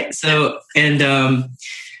 Right. So, and,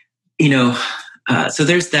 so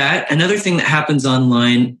there's that. Another thing that happens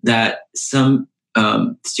online that some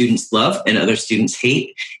students love and other students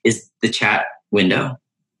hate is the chat window.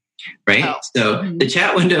 Right. Oh. So the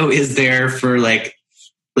chat window is there for the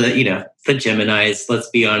Geminis, let's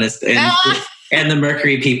be honest, and the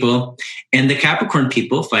Mercury people, and the Capricorn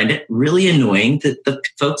people find it really annoying that the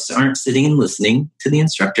folks aren't sitting and listening to the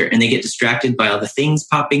instructor, and they get distracted by all the things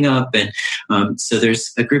popping up. And so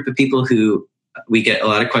there's a group of people who we get a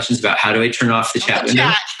lot of questions about, how do I turn off the chat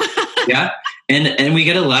window? Yeah. And we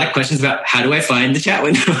get a lot of questions about, how do I find the chat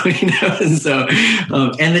window? And so,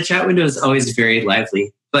 and the chat window is always very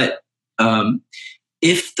lively. But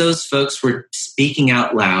if those folks were speaking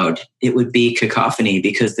out loud, it would be cacophony,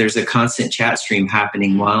 because there's a constant chat stream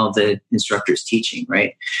happening while the instructor's teaching,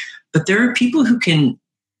 right? But there are people who can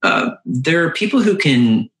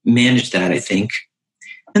manage that, I think.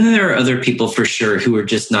 And then there are other people for sure who are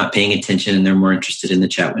just not paying attention, and they're more interested in the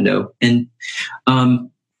chat window. And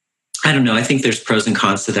I don't know. I think there's pros and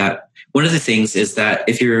cons to that. One of the things is that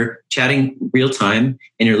if you're chatting real time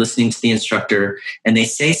and you're listening to the instructor and they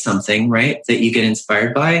say something, right, that you get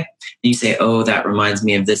inspired by, and you say, oh, that reminds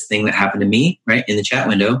me of this thing that happened to me, right, in the chat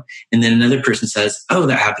window. And then another person says, oh,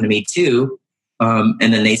 that happened to me too. And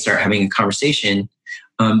then they start having a conversation.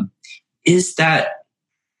 Is that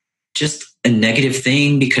just a negative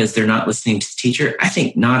thing because they're not listening to the teacher? I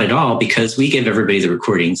think not at all, because we give everybody the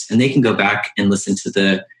recordings and they can go back and listen to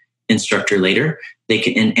the instructor later. They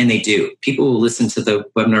can, and they do. People will listen to the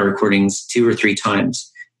webinar recordings 2 or 3 times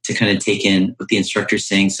to kind of take in what the instructor is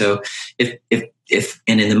saying. So if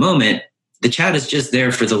and in the moment, the chat is just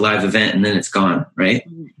there for the live event, and then it's gone, right?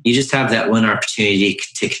 You just have that one opportunity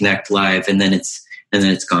to connect live, and then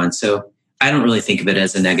it's gone. So I don't really think of it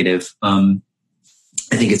as a negative. And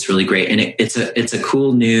I think it's really great. And it's a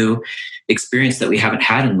cool new experience that we haven't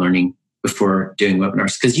had in learning before doing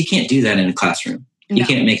webinars, because you can't do that in a classroom. You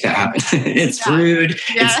can't make that happen. It's rude.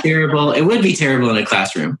 It's terrible. It would be terrible in a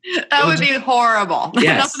classroom. That would be horrible.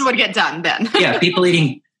 Yes. Nothing would get done then. People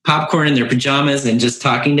eating popcorn in their pajamas and just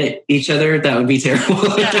talking to each other. That would be terrible.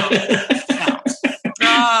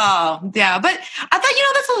 Oh, yeah. But I thought,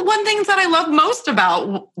 that's one thing that I love most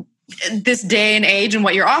about this day and age and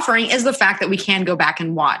what you're offering is the fact that we can go back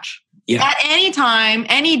and watch. At any time,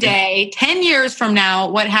 any day, 10 years from now,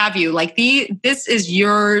 what have you, like this is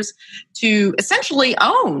yours to essentially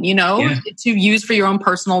own, to use for your own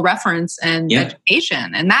personal reference and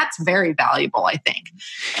education. And that's very valuable, I think.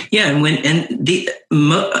 Yeah.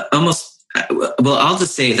 I'll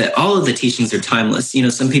just say that all of the teachings are timeless.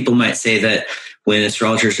 Some people might say that when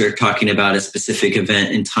astrologers are talking about a specific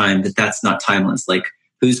event in time, that's not timeless. Like,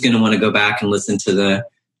 who's going to want to go back and listen to the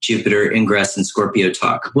Jupiter ingress and Scorpio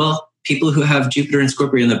talk? Well, people who have Jupiter and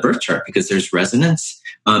Scorpio in the birth chart, because there's resonance.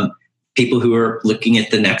 People who are looking at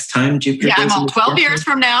the next time Jupiter goes I'm all 12 years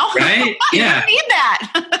from now. Right? Yeah. You need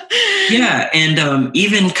that. And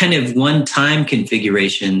even kind of one-time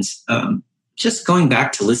configurations, just going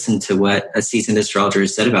back to listen to what a seasoned astrologer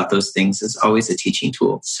has said about those things is always a teaching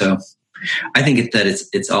tool. So I think that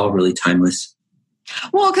it's all really timeless.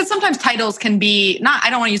 Well, because sometimes titles can be I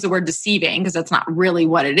don't want to use the word deceiving because that's not really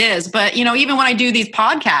what it is. But, even when I do these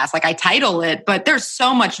podcasts, like I title it, but there's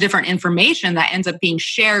so much different information that ends up being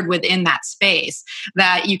shared within that space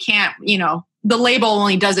that you can't, the label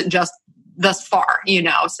only does it just thus far,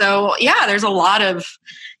 So, there's a lot of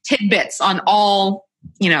tidbits on all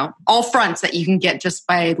fronts that you can get just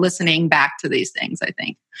by listening back to these things, I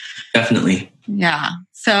think. Definitely. Yeah.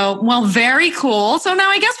 So, well, very cool. So now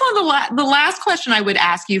I guess one of the last question I would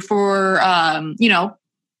ask you for,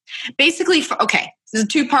 basically, okay, this is a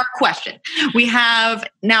two-part question. We have,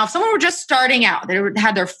 now if someone were just starting out, they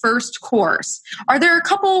had their first course, are there a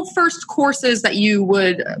couple first courses that you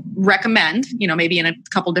would recommend, maybe in a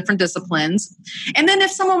couple different disciplines? And then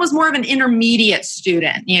if someone was more of an intermediate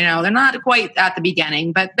student, they're not quite at the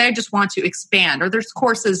beginning, but they just want to expand, are there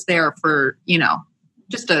courses there for,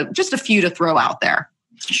 just a few to throw out there?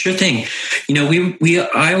 Sure thing.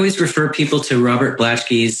 I always refer people to Robert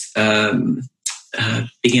Blatchke's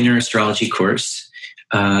beginner astrology course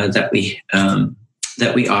that we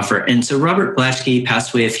offer. And so Robert Blatchke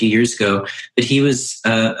passed away a few years ago, but he was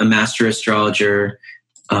a master astrologer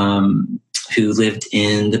who lived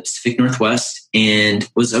in the Pacific Northwest and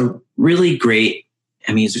was a really great,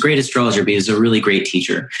 he's a great astrologer, but he was a really great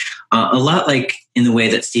teacher. A lot like in the way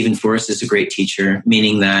that Stephen Forrest is a great teacher,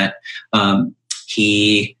 meaning that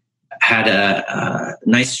he had a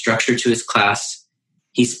nice structure to his class.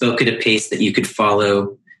 He spoke at a pace that you could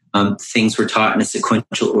follow. Things were taught in a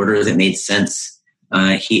sequential order that made sense.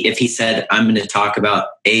 If he said, I'm going to talk about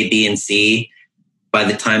A, B, and C, by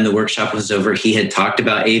the time the workshop was over, he had talked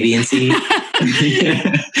about A, B, and C.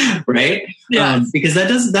 Right? Yes. Because that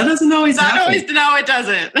doesn't always happen. No, it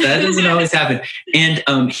doesn't. That doesn't always happen. And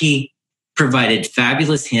he provided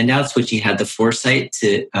fabulous handouts, which he had the foresight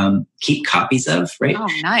to keep copies of, right? Oh,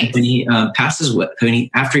 nice. When he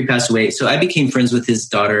after he passed away, so I became friends with his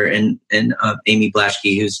daughter and Amy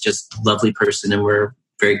Blatchke, who's just a lovely person, and we're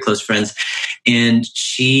very close friends. And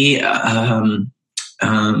she, because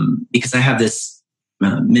I have this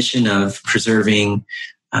mission of preserving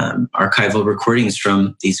archival recordings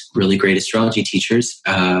from these really great astrology teachers.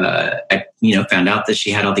 I found out that she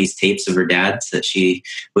had all these tapes of her dad's that she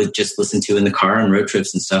would just listen to in the car on road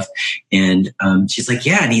trips and stuff. And she's like,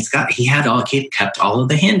 yeah, and he kept all of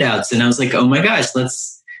the handouts. And I was like, oh my gosh,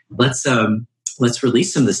 let's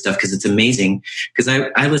release some of this stuff because it's amazing. Because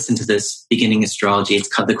I listened to this beginning astrology.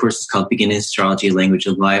 The course is called Beginning Astrology, Language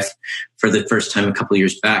of Life, for the first time a couple of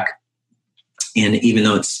years back. And even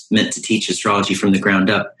though it's meant to teach astrology from the ground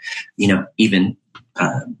up, even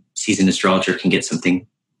seasoned astrologer can get something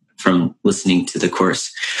from listening to the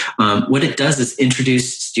course. What it does is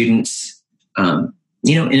introduce students, in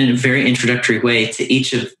a very introductory way to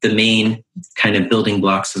each of the main kind of building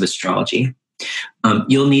blocks of astrology.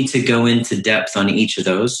 You'll need to go into depth on each of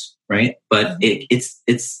those, right? But it's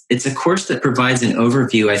a course that provides an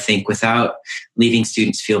overview, I think, without leaving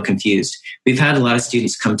students feel confused. We've had a lot of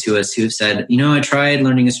students come to us who have said, I tried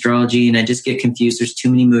learning astrology and I just get confused. There's too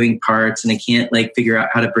many moving parts and I can't figure out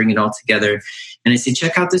how to bring it all together. And I say,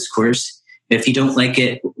 check out this course. If you don't like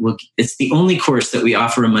it, it's the only course that we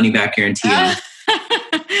offer a money back guarantee on.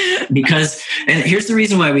 And here's the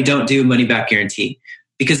reason why we don't do money back guarantee.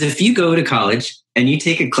 Because if you go to college and you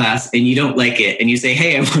take a class and you don't like it and you say,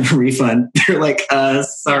 hey, I want a refund, they're like,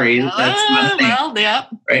 sorry, that's not a thing. Well, yeah.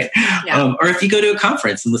 Right. Yeah. Or if you go to a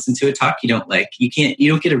conference and listen to a talk you don't like, you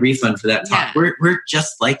don't get a refund for that talk. Yeah. We're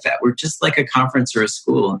just like that. We're just like a conference or a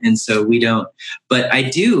school. And so we don't, but I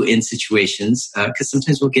do in situations, because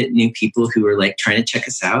sometimes we'll get new people who are like trying to check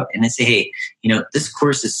us out. And I say, hey, this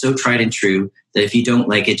course is so tried and true that if you don't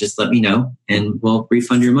like it, just let me know and we'll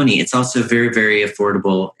refund your money. It's also very, very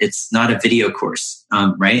affordable. It's not a video course,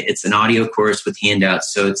 right? It's an audio course with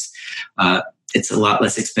handouts. So it's a lot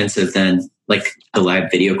less expensive than like the live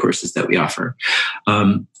video courses that we offer.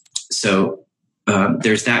 So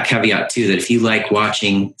there's that caveat too, that if you like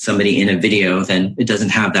watching somebody in a video, then it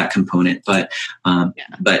doesn't have that component. But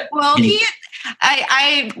well,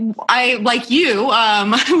 I like you.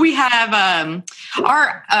 We have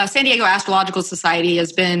our San Diego Astrological Society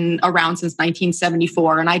has been around since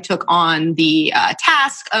 1974, and I took on the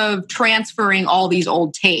task of transferring all these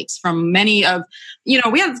old tapes from many of,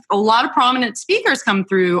 we have a lot of prominent speakers come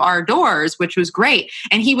through our doors, which was great.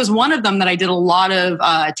 And he was one of them that I did a lot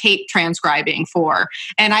of tape transcribing for,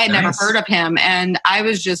 and I had never heard of him, and I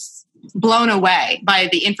was just blown away by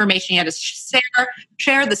the information he had to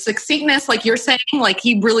share the succinctness, like you're saying, like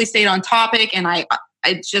he really stayed on topic, and I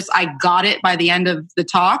got it by the end of the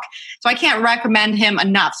talk. So I can't recommend him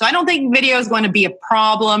enough. So I don't think video is going to be a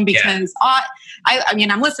problem because I mean,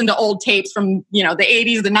 I'm listening to old tapes from, the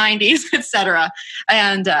 80s, the 90s, et cetera.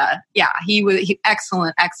 And he was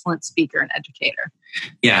excellent speaker and educator.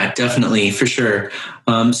 Yeah, definitely, for sure.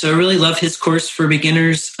 So I really love his course for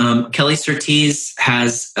beginners. Kelly Surtees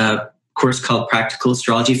has a course called Practical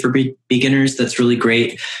Astrology for Beginners. That's really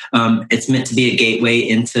great. It's meant to be a gateway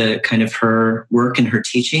into kind of her work and her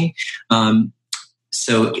teaching.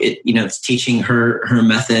 So it's teaching her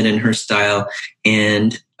method and her style.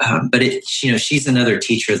 And but she's another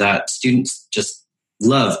teacher that students just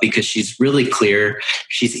love because she's really clear.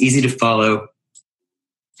 She's easy to follow.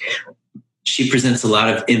 She presents a lot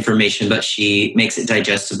of information, but she makes it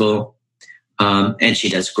digestible. And she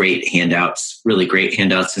does great handouts, really great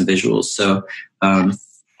handouts and visuals. So, I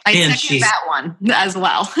second that one as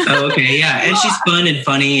well. Oh, okay. Yeah. And she's fun and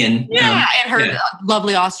funny. And and her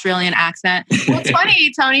lovely Australian accent. Well, it's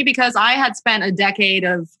funny, Tony, because I had spent a decade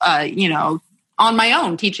of, on my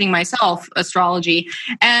own teaching myself astrology.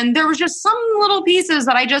 And there was just some little pieces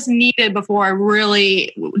that I just needed before I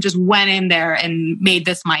really just went in there and made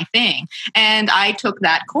this my thing. And I took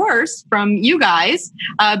that course from you guys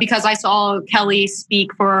because I saw Kelly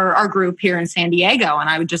speak for our group here in San Diego, and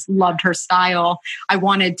I just loved her style. I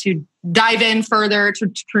wanted to dive in further to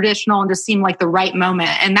traditional and just seemed like the right moment.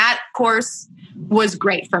 And that course was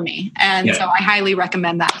great for me. And so I highly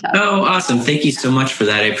recommend that. Oh, awesome. Thank you so much for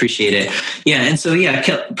that. I appreciate it. Yeah. And so,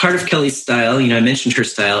 part of Kelly's style, I mentioned her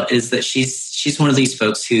style, is that she's one of these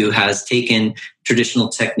folks who has taken traditional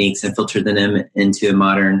techniques and filtered them into a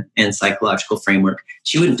modern and psychological framework.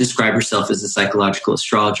 She wouldn't describe herself as a psychological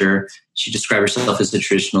astrologer. She described herself as a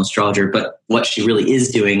traditional astrologer. But what she really is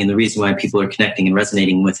doing, and the reason why people are connecting and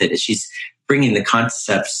resonating with it, is she's bringing the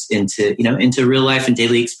concepts into real life and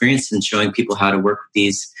daily experience and showing people how to work with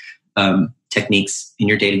these techniques in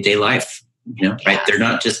your day-to-day life. Right? They're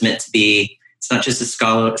not just meant to be. It's not just a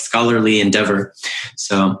scholarly endeavor.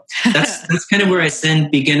 So that's kind of where I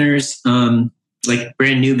send beginners, like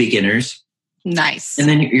brand new beginners. Nice. And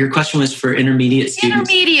then your question was for intermediate students.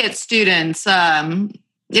 Intermediate students.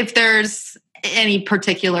 If there's any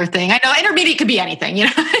particular thing, I know intermediate could be anything.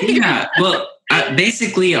 Yeah. Well.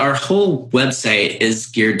 Basically, our whole website is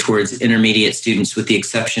geared towards intermediate students with the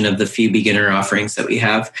exception of the few beginner offerings that we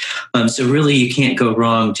have. So really, you can't go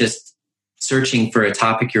wrong just searching for a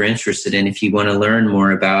topic you're interested in. If you want to learn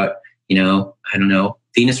more about,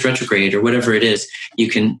 Venus retrograde or whatever it is, you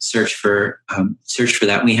can search for that.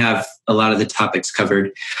 And we have a lot of the topics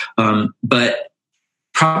covered. But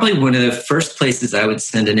probably one of the first places I would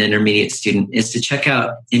send an intermediate student is to check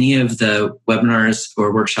out any of the webinars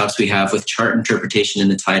or workshops we have with chart interpretation in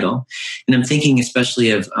the title. And I'm thinking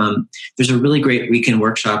especially of, there's a really great weekend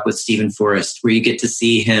workshop with Stephen Forrest where you get to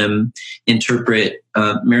see him interpret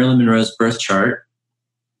Marilyn Monroe's birth chart.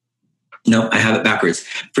 No, I have it backwards.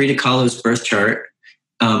 Frida Kahlo's birth chart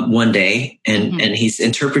one day, and he's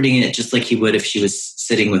interpreting it just like he would if she was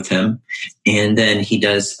sitting with him. And then he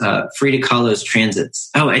does Frida Kahlo's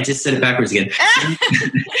transits. Oh, I just said it backwards again.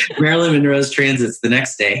 Marilyn Monroe's transits the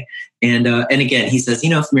next day. And again, he says,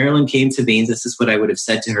 if Marilyn came to Venus, this is what I would have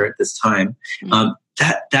said to her at this time.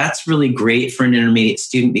 That's really great for an intermediate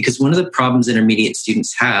student, because one of the problems intermediate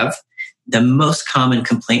students have, the most common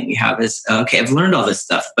complaint we have is, okay, I've learned all this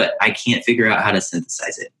stuff, but I can't figure out how to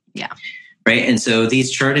synthesize it. Yeah. right? And so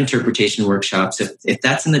these chart interpretation workshops, if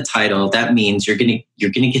that's in the title, that means you're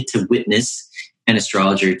gonna get to witness an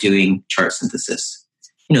astrologer doing chart synthesis.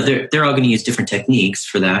 They're all going to use different techniques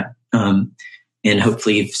for that. And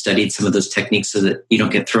hopefully you've studied some of those techniques so that you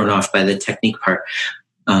don't get thrown off by the technique part.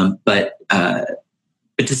 But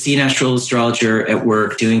to see an astral astrologer at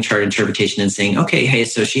work doing chart interpretation and saying, okay, hey,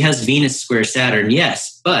 so she has Venus square Saturn,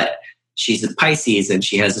 yes, but she's a Pisces and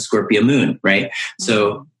she has a Scorpio moon, right? Mm-hmm.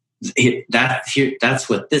 So that's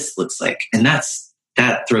what this looks like. And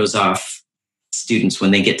that throws off students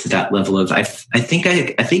when they get to that level of, I think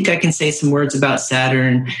I can say some words about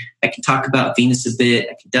Saturn. I can talk about Venus a bit.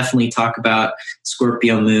 I can definitely talk about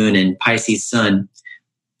Scorpio moon and Pisces sun,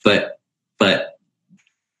 but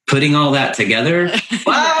putting all that together,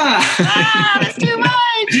 that's too much.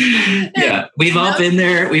 Yeah, we've all been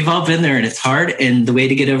there. We've all been there, and it's hard. And the way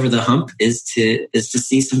to get over the hump is to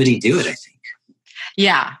see somebody do it, I think.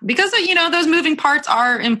 Yeah, because those moving parts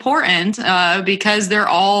are important because they're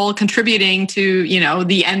all contributing to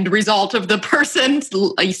the end result of the person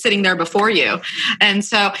sitting there before you, and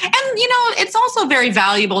it's also very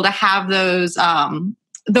valuable to have those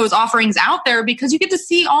offerings out there because you get to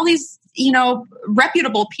see all these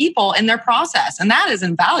reputable people in their process. And that is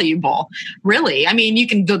invaluable, really. I mean, you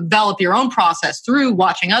can develop your own process through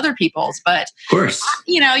watching other people's, but of course,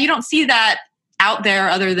 you don't see that out there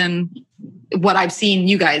other than what I've seen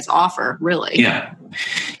you guys offer, really. Yeah.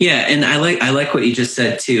 Yeah. And I like what you just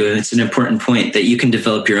said too. And it's an important point that you can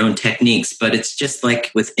develop your own techniques, but it's just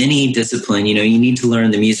like with any discipline, you need to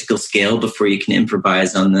learn the musical scale before you can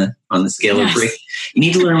improvise on the scale of break. You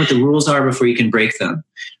need to learn what the rules are before you can break them.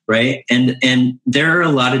 Right. And there are a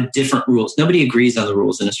lot of different rules. Nobody agrees on the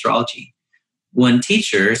rules in astrology. One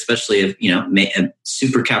teacher, especially a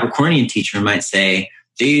super Capricornian teacher, might say,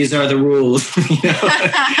 these are the rules.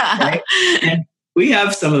 Right? And we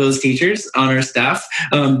have some of those teachers on our staff.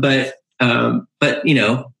 But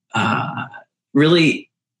really,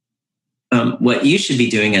 what you should be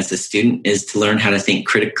doing as a student is to learn how to think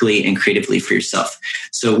critically and creatively for yourself.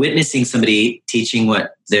 So witnessing somebody teaching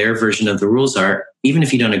what their version of the rules are, even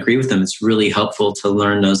if you don't agree with them, it's really helpful to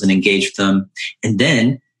learn those and engage with them. And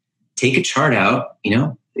then take a chart out,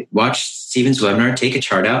 watch Stephen's webinar, take a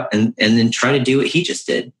chart out and then try to do what he just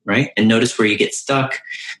did, right? And notice where you get stuck.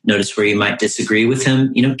 Notice where you might disagree with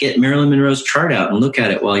him. Get Marilyn Monroe's chart out and look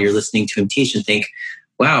at it while you're listening to him teach and think,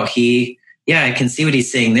 wow, I can see what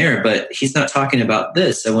he's saying there, but he's not talking about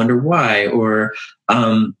this. I wonder why. Or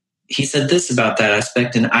he said this about that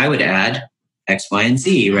aspect, and I would add X, Y, and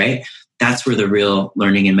Z, right? That's where the real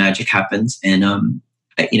learning and magic happens. And,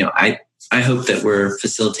 I hope that we're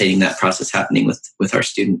facilitating that process happening with our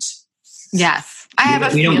students. Yes.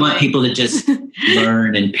 We don't want people to just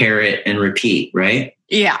learn and parrot and repeat, right?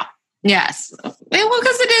 Yeah. Yes. Well,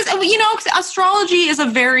 because it is, astrology is a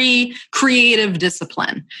very creative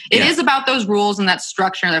discipline. It is about those rules and that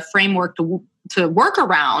structure and that framework to work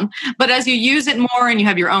around. But as you use it more and you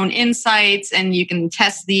have your own insights and you can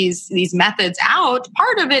test these methods out,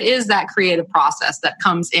 part of it is that creative process that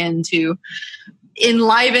comes in to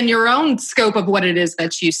enliven your own scope of what it is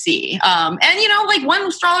that you see. Like one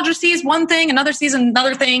astrologer sees one thing, another sees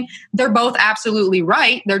another thing. They're both absolutely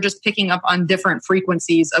right. They're just picking up on different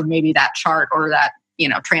frequencies of maybe that chart or that,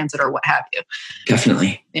 transit or what have you.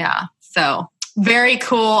 Definitely. Yeah. So very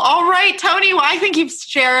cool. All right, Tony. Well, I think you've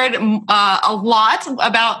shared a lot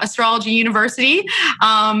about Astrology University.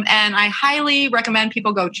 And I highly recommend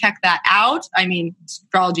people go check that out. I mean,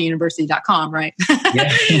 astrologyuniversity.com, right?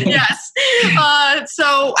 Yeah. Yes.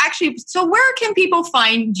 So where can people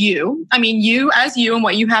find you? I mean, you and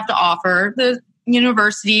what you have to offer, the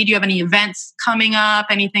university. Do you have any events coming up?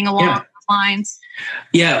 Anything along those lines?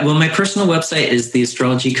 Yeah. Well, my personal website is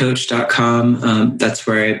theastrologycoach.com. That's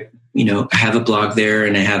where I have a blog there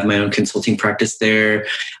and I have my own consulting practice there.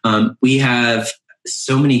 We have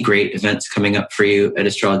so many great events coming up for you at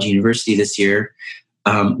Astrology University this year.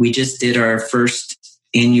 We just did our first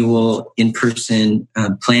annual in-person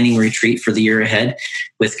planning retreat for the year ahead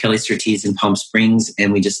with Kelly Surtees in Palm Springs,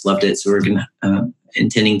 and we just loved it. So we're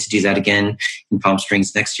intending to do that again in Palm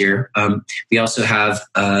Springs next year. We also have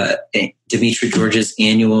Demetra George's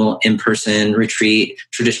annual in-person retreat,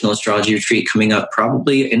 traditional astrology retreat, coming up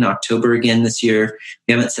probably in October again this year.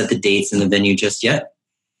 We haven't set the dates and the venue just yet.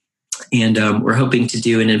 And we're hoping to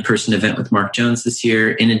do an in-person event with Mark Jones this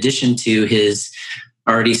year, in addition to his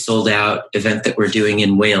already sold out event that we're doing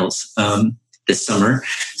in Wales this summer.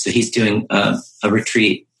 So he's doing a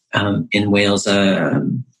retreat in Wales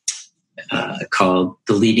called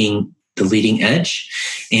The Leading Edge.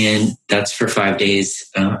 And that's for 5 days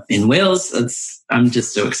in Wales. I'm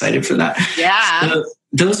just so excited for that. Yeah.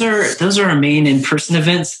 those are our main in-person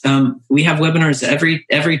events. We have webinars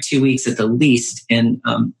every 2 weeks at the least, and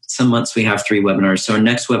some months we have 3 webinars. So our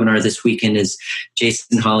next webinar this weekend is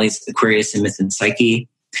Jason Hawley's Aquarius and Myth and Psyche,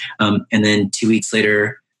 and then 2 weeks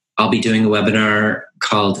later I'll be doing a webinar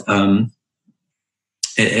called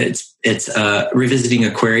it's Revisiting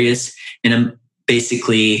Aquarius, and I'm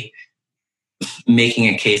basically making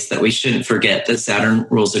a case that we shouldn't forget that Saturn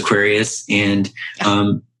rules Aquarius, and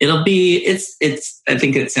it's I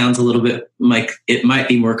think it sounds a little bit like it might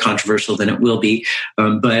be more controversial than it will be,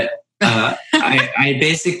 but I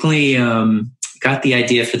basically got the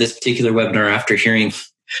idea for this particular webinar after hearing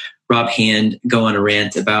Rob Hand go on a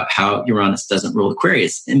rant about how Uranus doesn't rule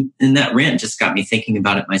Aquarius. And that rant just got me thinking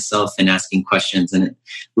about it myself and asking questions. And it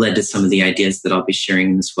led to some of the ideas that I'll be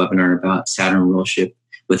sharing in this webinar about Saturn rulership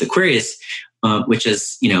with Aquarius, which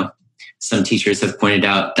is, some teachers have pointed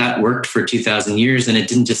out that worked for 2,000 years and it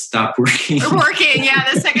didn't just stop working.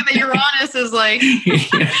 Yeah. The second that Uranus is like,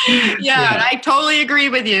 yeah, I totally agree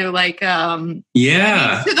with you. Like, to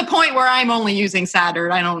the point where I'm only using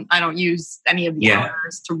Saturn. I don't use any of the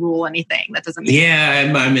others to rule anything. That doesn't make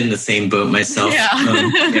sense. I'm in the same boat myself.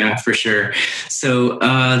 Yeah, for sure. So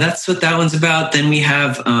that's what that one's about. Then we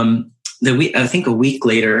have I think a week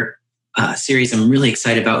later, series I'm really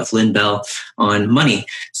excited about with Lynn Bell on money.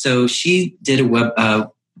 So she did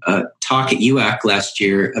a talk at UAC last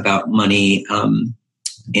year about money and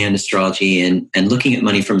astrology and looking at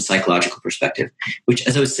money from a psychological perspective, which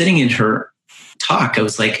as I was sitting in her talk, I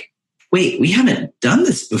was like, wait, we haven't done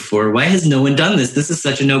this before. Why has no one done this? This is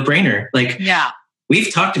such a no-brainer.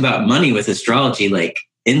 We've talked about money with astrology,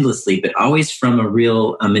 endlessly, but always from a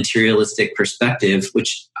real materialistic perspective,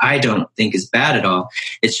 which I don't think is bad at all.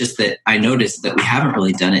 It's just that I noticed that we haven't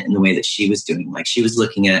really done it in the way that she was doing. Like she was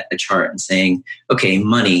looking at a chart and saying, okay,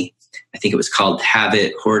 money, I think it was called have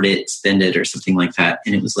it, hoard it, spend it, or something like that.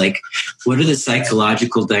 And it was like, what are the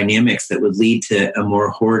psychological dynamics that would lead to a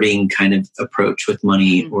more hoarding kind of approach with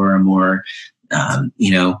money, or a more,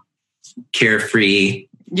 carefree,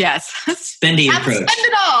 spendy approach. Spend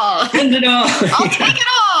it all. Spend it all. I'll take it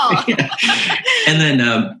all. And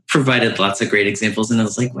then provided lots of great examples. And I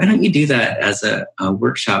was like, why don't you do that as a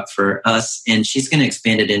workshop for us? And she's going to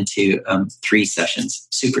expand it into 3 sessions.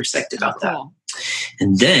 Super psyched about that.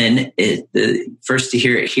 And then the first to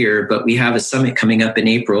hear it here, but we have a summit coming up in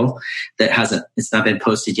April that it's not been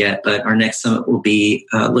posted yet, but our next summit will be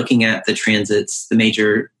looking at the transits, the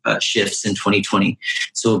major shifts in 2020.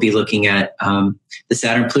 So we'll be looking at the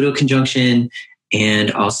Saturn-Pluto conjunction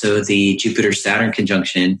and also the Jupiter-Saturn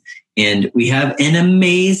conjunction. And we have an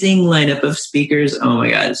amazing lineup of speakers. Oh my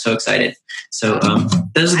God, so excited. So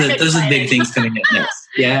those are the big things coming up next.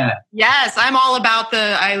 Yeah. Yes, I'm all about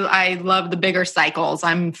I love the bigger cycles.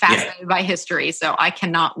 I'm fascinated by history, so I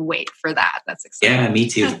cannot wait for that. That's exciting. Yeah, me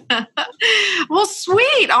too. Well,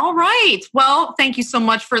 sweet. All right. Well, thank you so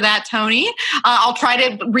much for that, Tony. I'll try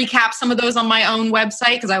to recap some of those on my own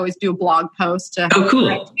website because I always do a blog post to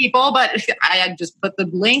help people, but I just put the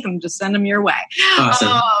link and just send them your way.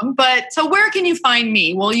 Awesome. But so where can you find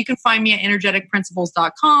me? Well, you can find me at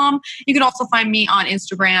energeticprinciples.com. You can also find me on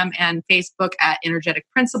Instagram and Facebook at Energetic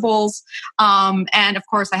Principles. And of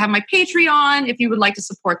course, I have my Patreon if you would like to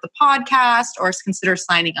support the podcast or consider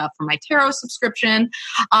signing up for my tarot subscription,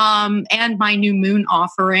 and my new moon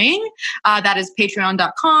offering. That is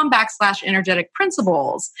patreon.com/energetic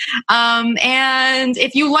principles. And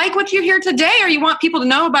if you like what you hear today, or you want people to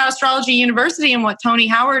know about Astrology University and what Tony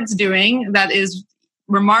Howard's doing, that is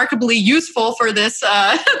remarkably useful for this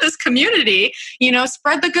this community,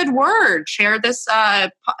 spread the good word. Share this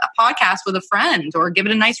podcast with a friend, or give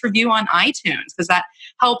it a nice review on iTunes, because that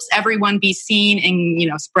helps everyone be seen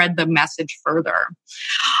and spread the message further.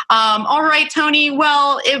 All right, Tony.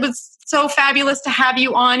 Well, it was so fabulous to have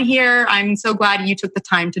you on here. I'm so glad you took the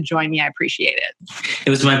time to join me. I appreciate it. It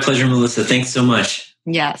was my pleasure, Melissa. Thanks so much.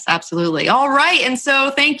 Yes, absolutely. All right. And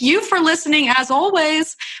so thank you for listening. As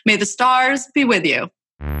always, may the stars be with you.